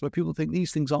occurs where people think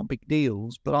these things aren't big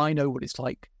deals, but I know what it's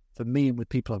like for me and with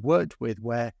people I've worked with,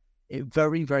 where it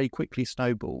very, very quickly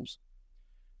snowballs.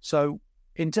 So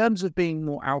in terms of being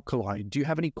more alkaline, do you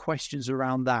have any questions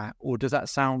around that? Or does that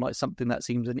sound like something that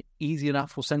seems an easy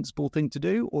enough or sensible thing to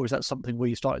do? Or is that something where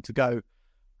you started to go,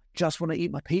 just want to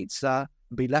eat my pizza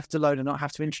and be left alone and not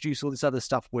have to introduce all this other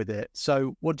stuff with it?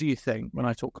 So what do you think when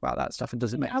I talk about that stuff, and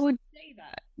does it make sense? I would say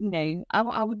that,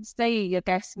 I would say, I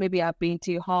guess maybe I've been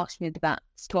too harsh with that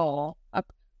score. I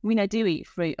do eat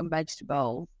fruit and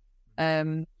vegetables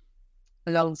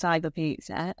alongside the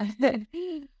pizza.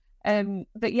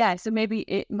 But yeah, so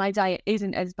maybe my diet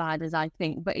isn't as bad as I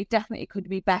think, but it definitely could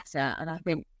be better. And I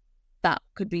think that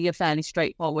could be a fairly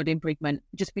straightforward improvement,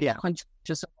 just be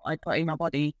conscious of what I put in my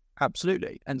body.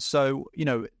 Absolutely. And so,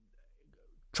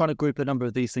 trying to group a number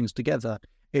of these things together,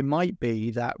 it might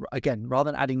be that, again, rather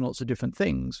than adding lots of different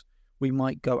things, we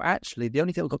might go, actually, the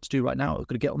only thing I've got to do right now is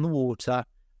got to get on the water.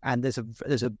 And there's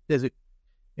a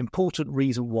important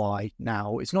reason why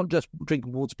now. It's not just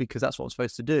drinking water because that's what I'm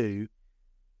supposed to do.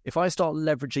 If I start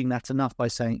leveraging that enough by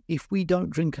saying, if we don't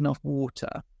drink enough water,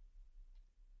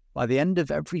 by the end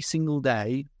of every single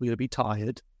day, we're going to be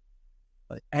tired.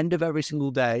 By the end of every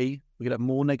single day, we're going to have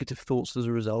more negative thoughts as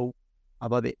a result. And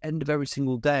by the end of every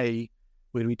single day,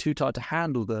 we're going to be too tired to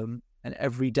handle them. And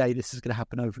every day, this is going to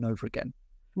happen over and over again.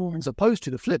 As opposed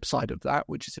to the flip side of that,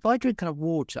 which is if I drink enough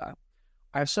water,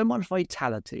 I have so much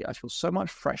vitality, I feel so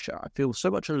much fresher, I feel so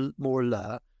much more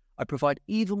alert, I provide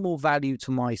even more value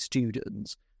to my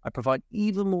students, I provide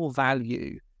even more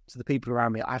value to the people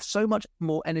around me, I have so much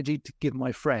more energy to give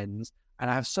my friends, and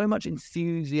I have so much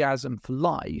enthusiasm for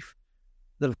life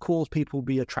that, of course, people will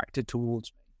be attracted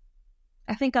towards me.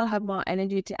 I think I'll have more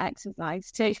energy to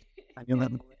exercise too. And you'll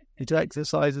have more energy to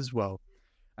exercise as well.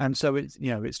 And so it's,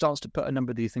 it starts to put a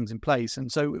number of these things in place.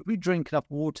 And so if we drink enough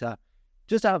water,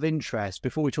 just out of interest,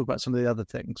 before we talk about some of the other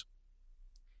things,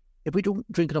 if we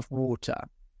don't drink enough water,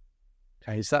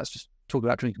 okay, so that's just talking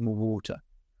about drinking more water.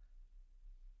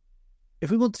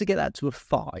 If we want to get that to a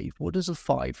 5, what does a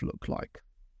 5 look like?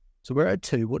 So we're at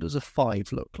 2, what does a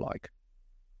 5 look like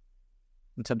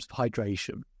in terms of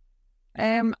hydration?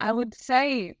 I would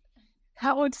say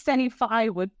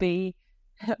 5 would be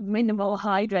minimal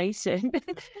hydration.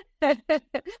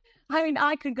 I mean,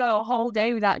 I could go a whole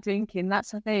day without drinking.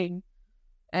 That's the thing.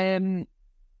 And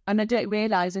I don't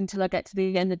realise until I get to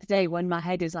the end of the day when my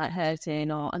head is like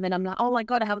hurting, and then I'm like, oh my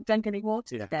God, I haven't drank any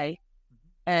water today.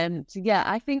 So yeah,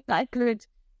 I think that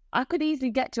I could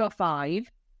easily get to a 5,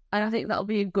 and I think that'll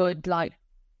be a good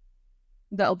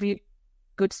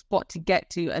spot to get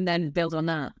to, and then build on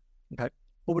that. Okay.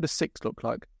 What would a 6 look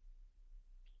like?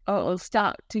 Oh, it'll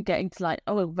start to get into like,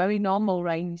 a very normal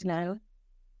range now.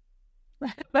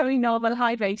 Very normal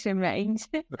hydration range.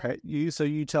 Okay. You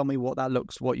tell me what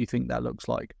you think that looks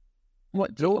like.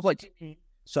 What do you mean?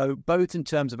 So both in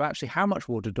terms of actually how much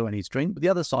water do I need to drink, but the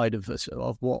other side of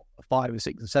what 5 or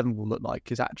 6 and 7 will look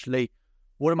like is actually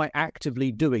what am I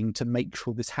actively doing to make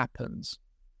sure this happens?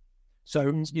 So,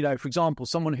 for example,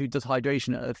 someone who does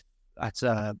hydration at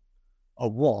a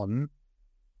 1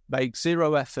 makes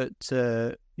zero effort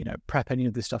to, prep any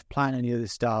of this stuff, plan any of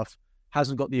this stuff,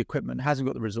 hasn't got the equipment, hasn't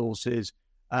got the resources,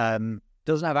 doesn't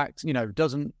have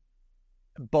doesn't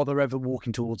bother ever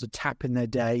walking towards a tap in their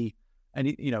day.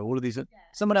 And, all of these. Yeah.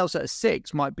 Someone else at a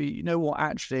 6 might be,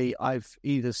 actually, I've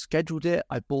either scheduled it,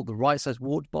 I've bought the right size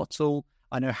water bottle,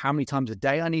 I know how many times a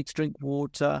day I need to drink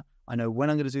water, I know when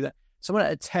I'm going to do that. Someone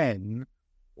at a 10,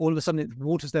 all of a sudden,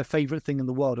 water's their favourite thing in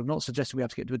the world. I'm not suggesting we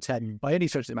have to get to a 10 by any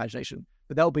stretch of the imagination,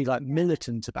 but they'll be like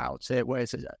militant about it, where it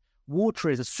says, water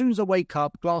is, as soon as I wake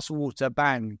up, glass of water,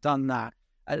 bang, done that.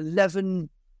 At 11,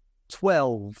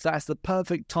 12, that's the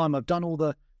perfect time. I've done all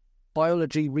the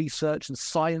biology research and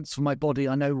science for my body.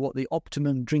 I know what the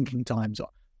optimum drinking times are.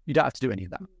 You don't have to do any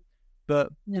of that. But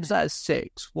if that is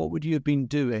 6, what would you have been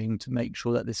doing to make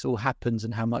sure that this all happens,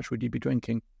 and how much would you be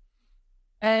drinking?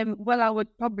 Well, I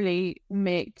would probably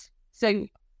so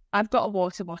I've got a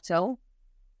water bottle,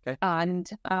 and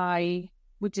I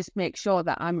would just make sure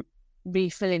that I'm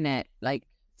refilling it like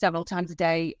several times a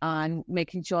day and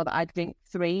making sure that I drink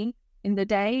 3 in the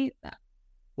day.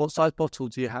 What size bottle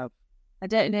do you have? I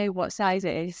don't know what size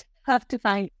it is. I have to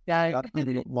find out. I've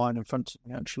really got mine in front of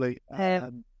me, actually.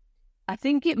 I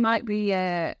think it might be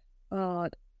it's not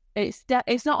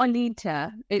a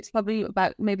litre. It's probably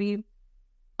about maybe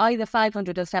either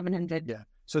 500 or 700. Yeah.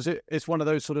 So it's one of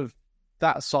those sort of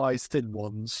that size thin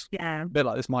ones. Yeah. A bit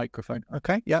like this microphone.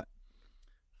 Okay. Yeah.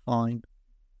 Fine.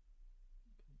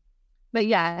 But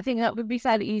yeah, I think that would be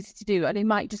fairly easy to do. And it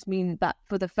might just mean that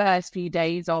for the first few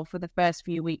days or for the first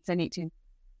few weeks, I need to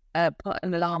put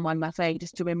an alarm on my phone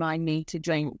just to remind me to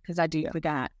drink, because I do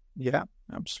forget. Yeah,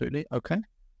 absolutely. Okay. And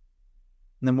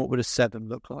then what would a 7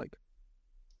 look like?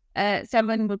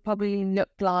 7 would probably look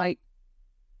like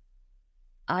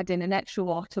adding an extra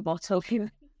water bottle.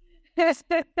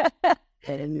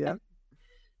 Yeah.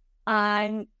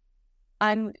 And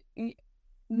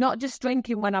not just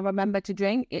drinking when I remember to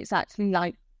drink. It's actually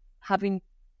like having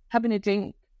a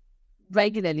drink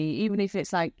regularly, even if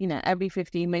it's like, every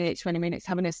 15 minutes, 20 minutes,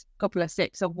 having a couple of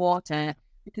sips of water.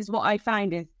 Because what I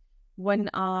find is when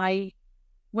I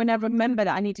remember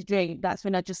that I need to drink, that's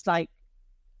when I just like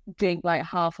drink like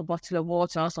half a bottle of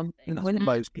water or something. That's what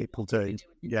most people do.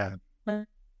 Yeah.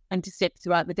 And to sip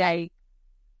throughout the day.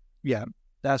 Yeah,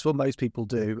 that's what most people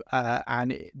do.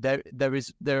 And there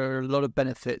are a lot of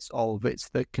benefits of it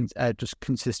that just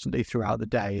consistently throughout the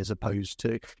day, as opposed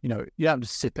to, you don't have to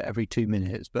sip it every 2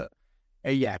 minutes, but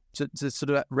to sort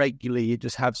of regularly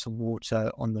just have some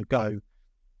water on the go.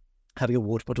 Having a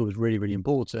water bottle is really, really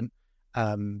important.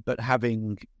 But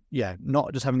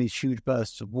not just having these huge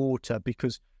bursts of water,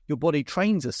 because your body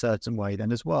trains a certain way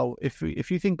then as well. If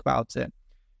you think about it,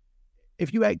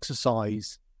 if you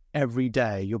exercise every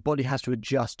day, your body has to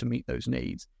adjust to meet those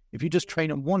needs. If you just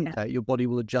train on one day, your body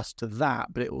will adjust to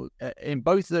that. But it will, in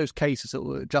both of those cases, it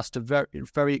will adjust to very,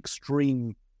 very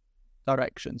extreme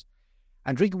directions.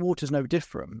 And drinking water is no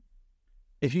different.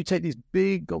 If you take these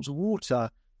big gulps of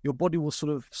water, your body will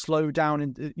sort of slow down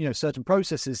in certain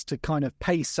processes to kind of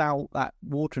pace out that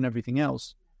water and everything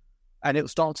else. And it'll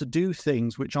start to do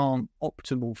things which aren't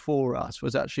optimal for us.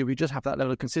 Whereas actually, if we just have that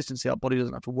level of consistency, our body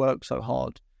doesn't have to work so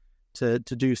hard to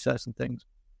do certain things.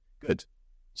 Good.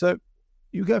 So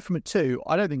you go from a 2.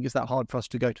 I don't think it's that hard for us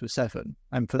to go to a 7,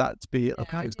 and for that to be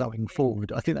okay going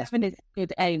forward. I think that's 7 is a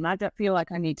good aim. I don't feel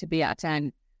like I need to be at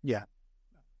 10. Yeah,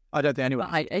 I don't think anyone.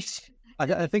 I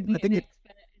think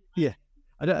yeah.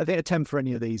 I think a 10 for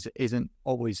any of these isn't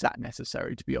always that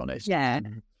necessary, to be honest. Yeah.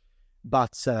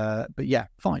 But yeah,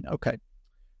 fine, okay.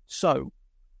 So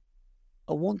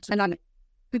I want to. And I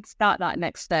could start that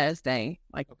next Thursday.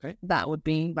 That would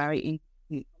be very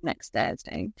easy next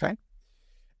Thursday. Okay.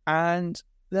 And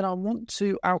then I want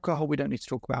to alcohol. We don't need to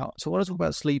talk about. So I want to talk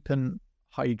about sleep and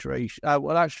hydration.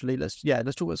 Well, actually, let's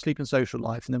talk about sleep and social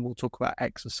life, and then we'll talk about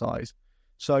exercise.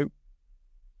 So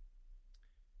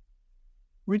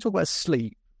we talk about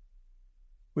sleep,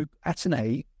 we're at an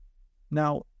 8.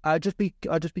 Now, I'd just be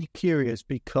curious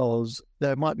because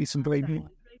there might be some very...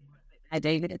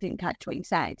 David, I didn't catch what you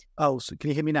said. Oh, so can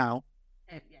you hear me now?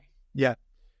 Yes. Yeah.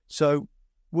 So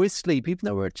with sleep, even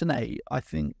though we're at an 8, I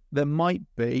think there might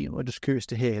be, I'm just curious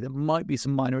to hear, there might be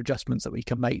some minor adjustments that we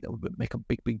can make that would make a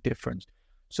big, big difference.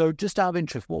 So just out of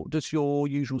interest, what does your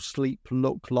usual sleep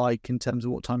look like in terms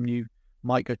of what time you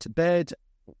might go to bed,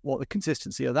 what the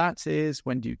consistency of that is,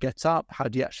 when do you get up, how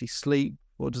do you actually sleep,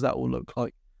 what does that all look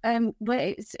like? Well,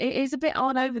 it is a bit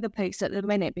all over the place at the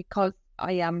minute because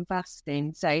I am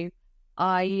fasting. So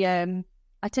I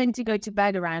tend to go to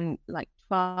bed around like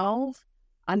 12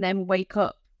 and then wake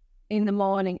up in the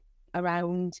morning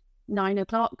around 9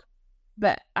 o'clock.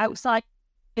 But outside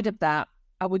of that,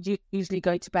 I would usually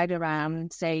go to bed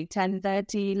around, say,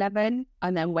 10:30, 11,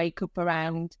 and then wake up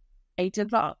around 8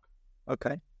 o'clock.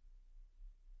 Okay.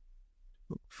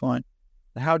 Fine.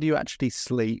 How do you actually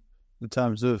sleep in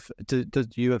terms of, do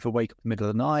you ever wake up in the middle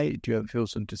of the night? Do you ever feel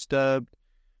some disturbed?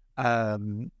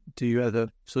 Do you ever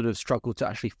sort of struggle to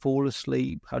actually fall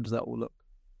asleep? How does that all look?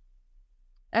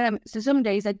 So some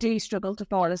days I do struggle to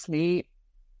fall asleep.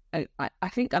 I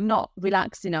think I'm not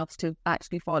relaxed enough to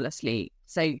actually fall asleep.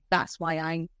 So that's why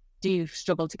I do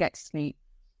struggle to get to sleep.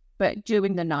 But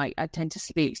during the night, I tend to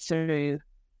sleep through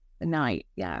the night.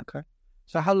 Yeah. Okay.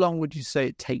 So how long would you say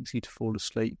it takes you to fall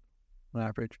asleep on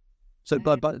average? So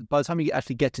by the time you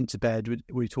actually get into bed,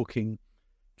 we're talking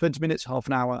 20 minutes, half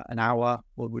an hour,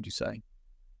 what would you say?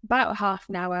 About half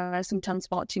an hour, sometimes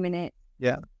 40 minutes.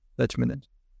 Yeah, 30 minutes,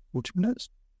 40 minutes.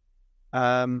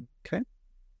 Okay.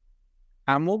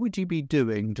 And what would you be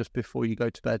doing just before you go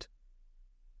to bed?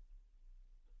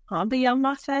 I'll be on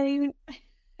my phone.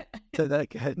 Say that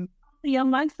again. I'll be on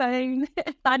my phone.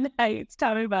 I know, it's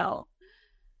terrible.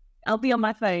 I'll be on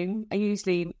my phone. I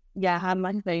usually, have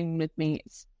my phone with me.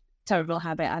 It's a terrible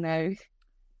habit, I know.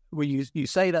 Well, you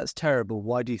say that's terrible.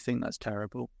 Why do you think that's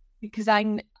terrible? Because I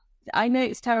know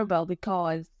it's terrible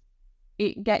because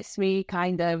it gets me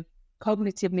kind of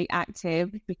cognitively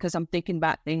active because I'm thinking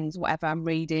about things, whatever I'm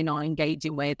reading or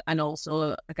engaging with, and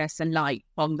also, I guess, a light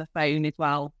on the phone as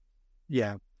well.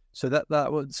 Yeah. So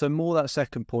so more that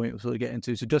second point we'll sort of get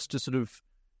into. So just to sort of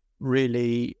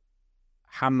really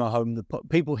hammer home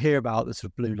people hear about the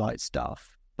sort of blue light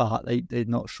stuff, but they're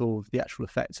not sure of the actual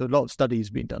effect. So a lot of studies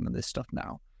have been done on this stuff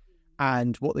now.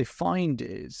 And what they find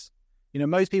is,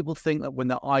 most people think that when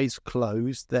their eyes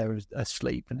close, they're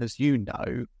asleep. And as you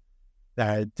know,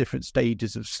 there are different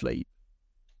stages of sleep.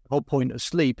 The whole point of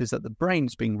sleep is that the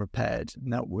brain's being repaired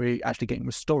and that we're actually getting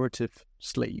restorative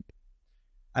sleep.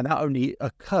 And that only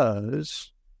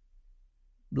occurs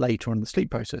later on in the sleep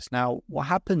process. Now, what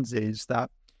happens is that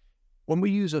when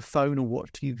we use a phone or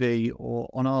watch TV or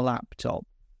on our laptop,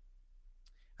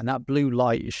 and that blue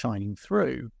light is shining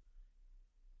through,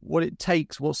 what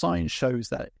science shows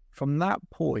that from that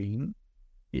point,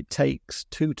 it takes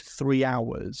 2 to 3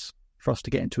 hours for us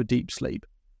to get into a deep sleep.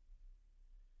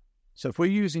 So if we're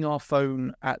using our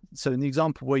phone so in the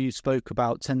example where you spoke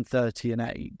about 10:30 and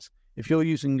 8, if you're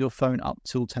using your phone up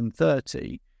till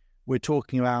 10:30, we're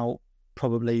talking about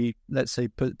probably, let's say,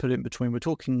 put it in between, we're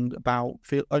talking about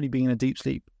only being in a deep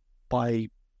sleep by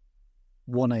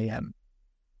 1 a.m.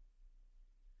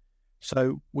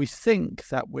 So we think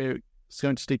that we're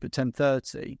going to sleep at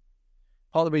 10:30.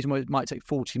 Part of the reason why it might take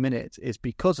 40 minutes is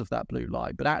because of that blue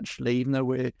light. But actually, even though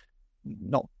we're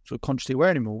not sort of consciously aware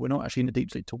anymore, we're not actually in a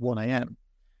deep sleep till 1 a.m.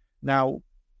 Now,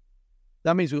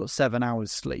 that means we've got 7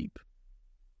 hours sleep.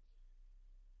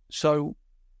 So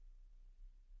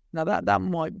now that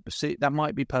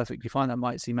might be perfectly fine. That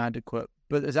might seem adequate,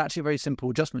 but there's actually a very simple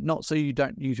adjustment, not so you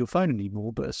don't use your phone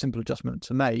anymore, but a simple adjustment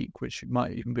to make, which you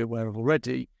might even be aware of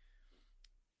already,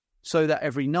 so that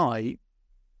every night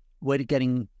we're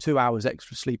getting 2 hours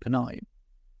extra sleep a night.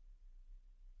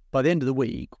 By the end of the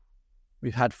week,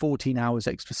 we've had 14 hours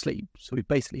extra sleep. So we've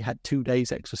basically had 2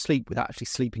 days extra sleep without actually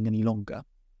sleeping any longer.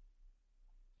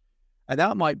 And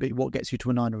that might be what gets you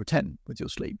to a 9 or a 10 with your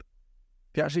sleep.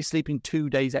 If you're actually sleeping 2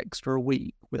 days extra a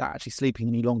week without actually sleeping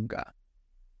any longer,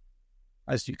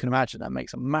 as you can imagine, that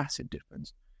makes a massive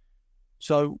difference.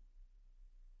 So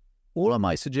all I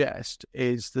might suggest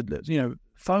is that,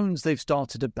 phones, they've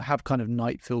started to have kind of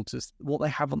night filters.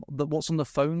 What's on the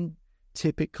phone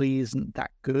typically isn't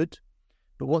that good.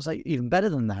 But what's even better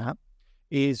than that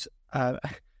is, it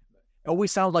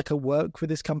always sounds like I work for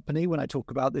this company when I talk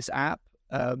about this app.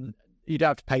 You don't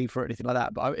have to pay for it or anything like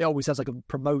that, but it always sounds like I'm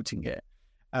promoting it.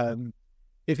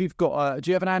 If you've got,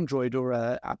 do you have an Android or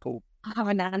a Apple? I have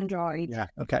an Android. Yeah.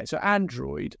 Okay. So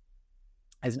Android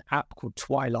has an app called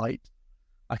Twilight.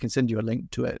 I can send you a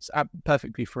link to it. It's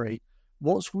perfectly free.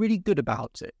 what's really good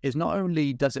about it is not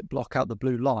only does it block out the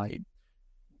blue light,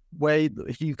 where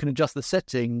you can adjust the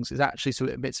settings is actually so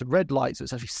it emits a red light, so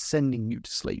it's actually sending you to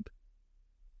sleep.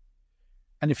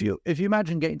 And if you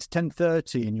imagine getting to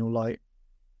 10:30 and you're like,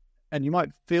 and you might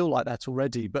feel like that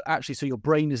already, but actually, so your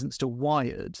brain isn't still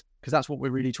wired, because that's what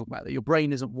we're really talking about, that your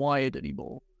brain isn't wired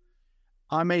anymore.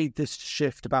 I made this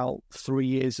shift about 3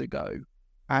 years ago,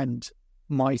 and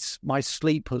my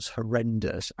sleep was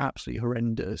horrendous, absolutely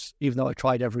horrendous, even though I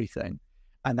tried everything.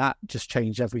 And that just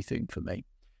changed everything for me.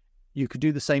 You could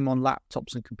do the same on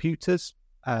laptops and computers.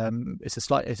 It's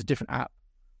a different app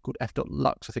called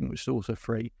F.Lux, I think, which is also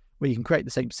free, where you can create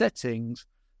the same settings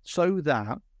so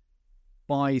that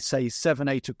by, say, 7,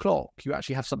 8 o'clock, you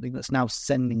actually have something that's now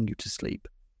sending you to sleep.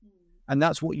 And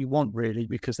that's what you want, really,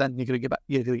 because then you're going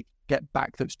to get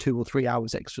back those 2 or 3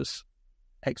 hours extra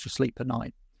sleep per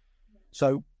night.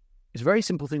 So it's a very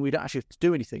simple thing. We don't actually have to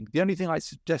do anything. The only thing I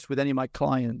suggest with any of my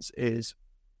clients is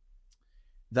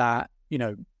that,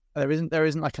 there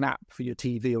isn't like an app for your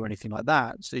TV or anything like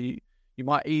that. So you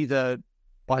might either,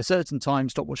 by a certain time,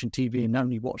 stop watching TV and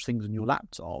only watch things on your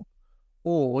laptop,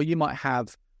 or you might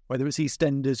have, whether it's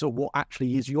EastEnders or what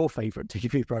actually is your favourite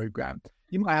TV program,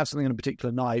 you might have something on a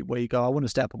particular night where you go, I want to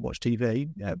stay up and watch TV.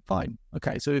 Yeah, fine.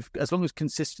 Okay, so as long as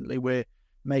consistently we're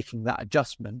making that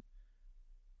adjustment.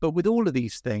 But with all of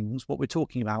these things, what we're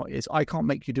talking about is I can't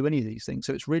make you do any of these things.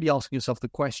 So it's really asking yourself the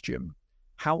question,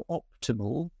 how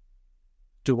optimal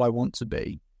do I want to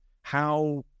be?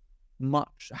 How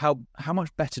much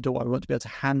better do I want to be able to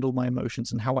handle my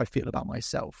emotions and how I feel about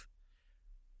myself?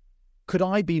 Could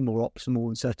I be more optimal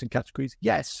in certain categories?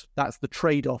 Yes, that's the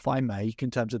trade-off I make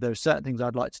in terms of there are certain things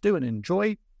I'd like to do and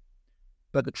enjoy,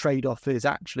 but the trade-off is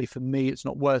actually, for me, it's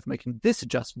not worth making this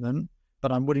adjustment,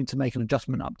 but I'm willing to make an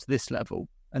adjustment up to this level.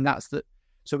 And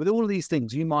so with all of these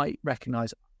things, you might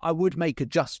recognize I would make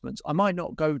adjustments. I might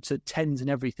not go to 10s and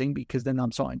everything, because then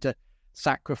I'm starting to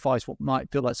sacrifice what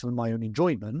might feel like some of my own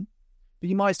enjoyment. But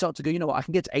you might start to go, you know what, I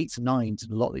can get to 8s and 9s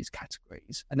in a lot of these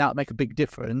categories, and that would make a big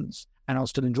difference, and I'll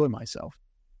still enjoy myself.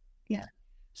 Yeah.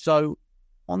 So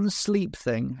on the sleep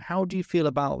thing, how do you feel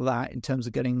about that in terms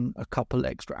of getting a couple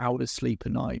extra hours sleep a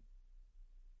night?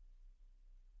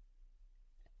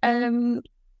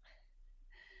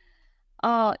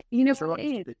 What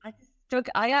it is?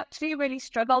 I actually really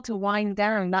struggle to wind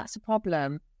down. That's the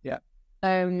problem. Yeah.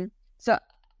 So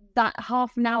that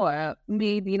half an hour,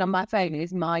 me being on my phone,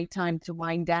 is my time to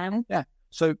wind down. Yeah.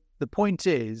 So the point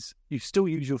is, you still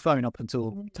use your phone up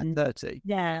until 10:30.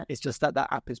 Yeah. It's just that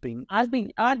app has been. I'd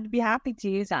be happy to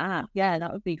use that app. Yeah,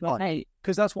 that would be great.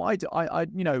 Because that's what I do. I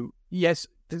yes,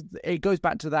 it goes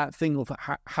back to that thing of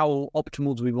how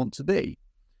optimal do we want to be.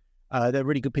 There are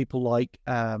really good people like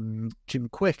Jim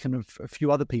Quick and a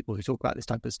few other people who talk about this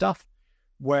type of stuff,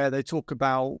 where they talk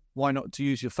about why not to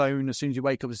use your phone as soon as you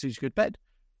wake up, as soon as you go to bed.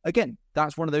 Again,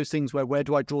 that's one of those things where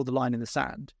do I draw the line in the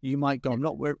sand? You might go, I'm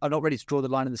not ready to draw the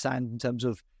line in the sand in terms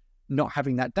of not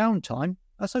having that downtime.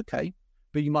 That's okay.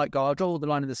 But you might go, I'll draw the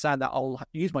line in the sand that I'll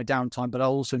use my downtime, but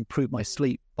I'll also improve my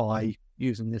sleep by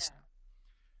using this.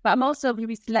 But I'm also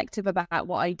really selective about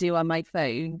what I do on my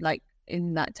phone. Like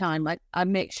in that time, I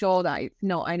make sure that it's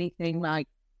not anything like,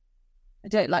 I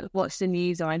don't like watch the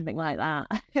news or anything like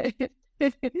that.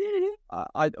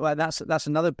 Well, that's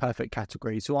another perfect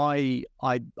category. So I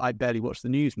barely watch the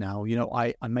news now.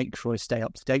 I make sure I stay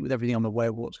up to date with everything. I'm aware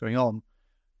of what's going on.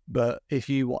 But if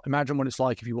you imagine what it's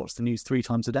like if you watch the news 3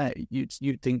 times a day,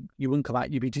 you'd think you wouldn't come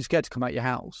out. You'd be too scared to come out your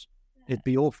house. It'd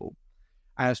be awful.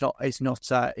 And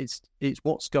it's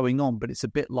what's going on. But it's a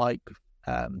bit like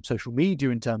social media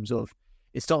in terms of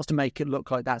it starts to make it look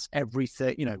like that's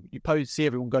everything. You see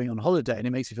everyone going on holiday, and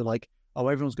it makes you feel like, oh,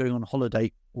 everyone's going on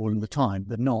holiday all the time.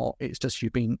 They're not. It's just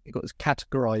you've got this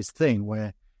categorized thing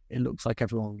where it looks like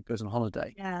everyone goes on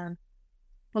holiday. Yeah.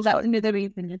 Well, that was another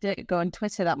reason I don't go on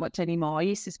Twitter that much anymore. I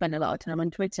used to spend a lot of time on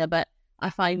Twitter, but I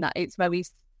find that it's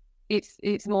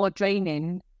more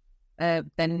draining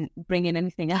than bringing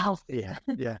anything else. Yeah.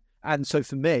 And so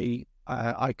for me,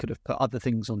 I could have put other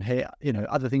things on here,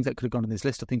 other things that could have gone on this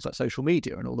list of things like social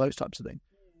media and all those types of things.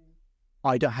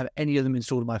 I don't have any of them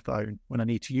installed on my phone. When I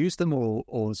need to use them or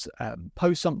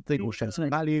post something or share some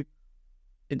value,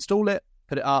 install it,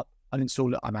 put it up,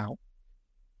 uninstall it, I'm out.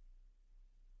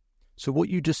 So what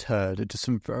you just heard are just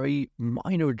some very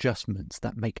minor adjustments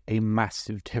that make a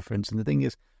massive difference. And the thing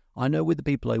is, I know with the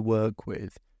people I work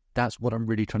with, that's what I'm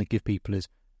really trying to give people is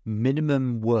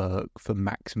minimum work for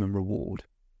maximum reward.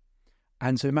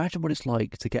 And so imagine what it's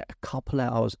like to get a couple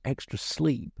hours extra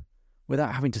sleep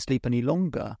without having to sleep any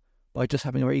longer, by just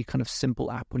having a very kind of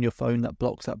simple app on your phone that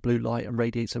blocks that blue light and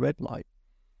radiates a red light.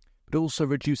 but also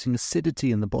reducing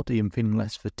acidity in the body and feeling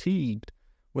less fatigued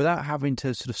without having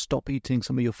to sort of stop eating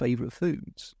some of your favourite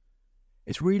foods.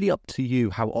 It's really up to you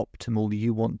how optimal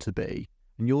you want to be,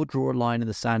 and you'll draw a line in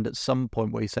the sand at some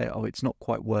point where you say, oh, it's not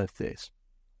quite worth this.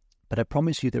 But I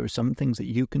promise you there are some things that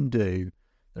you can do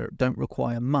that don't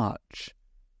require much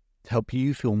to help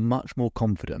you feel much more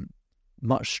confident,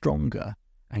 much stronger,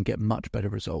 and get much better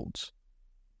results.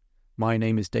 My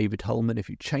name is David Hulman. If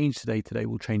you change today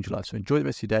will change your life. So enjoy the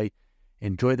rest of your day,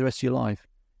 enjoy the rest of your life,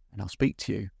 and I'll speak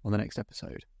to you on the next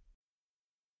episode.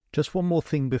 Just one more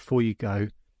thing before you go.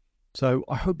 So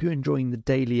I hope you're enjoying the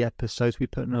daily episodes. We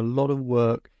put in a lot of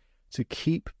work to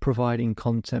keep providing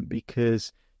content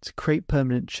because to create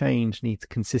permanent change needs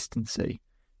consistency.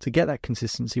 To get that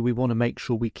consistency, we want to make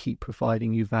sure we keep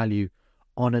providing you value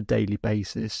on a daily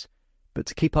basis. But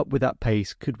to keep up with that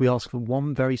pace, could we ask for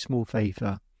one very small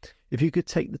favour? If you could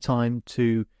take the time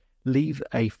to leave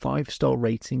a 5-star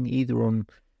rating either on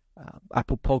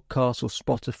Apple Podcasts or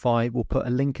Spotify. We'll put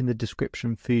a link in the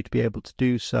description for you to be able to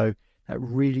do so. That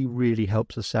really, really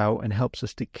helps us out and helps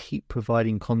us to keep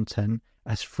providing content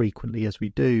as frequently as we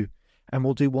do. And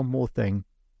we'll do one more thing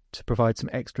to provide some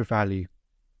extra value.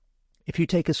 If you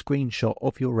take a screenshot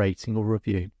of your rating or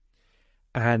review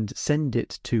and send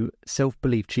it to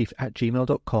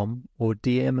selfbeliefchief@gmail.com or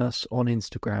DM us on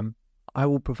Instagram, I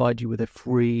will provide you with a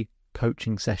free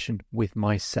coaching session with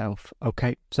myself.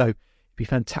 Okay, so it'd be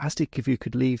fantastic if you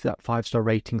could leave that 5-star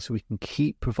rating so we can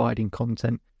keep providing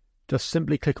content. Just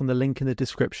simply click on the link in the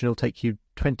description. It'll take you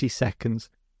 20 seconds.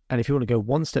 And if you want to go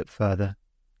one step further,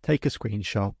 take a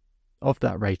screenshot of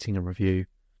that rating and review,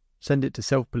 send it to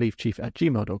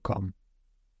selfbeliefchief@gmail.com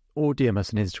or DM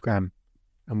us on Instagram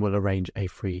and we'll arrange a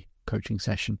free coaching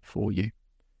session for you.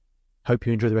 Hope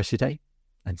you enjoy the rest of your day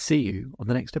and see you on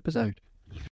the next episode.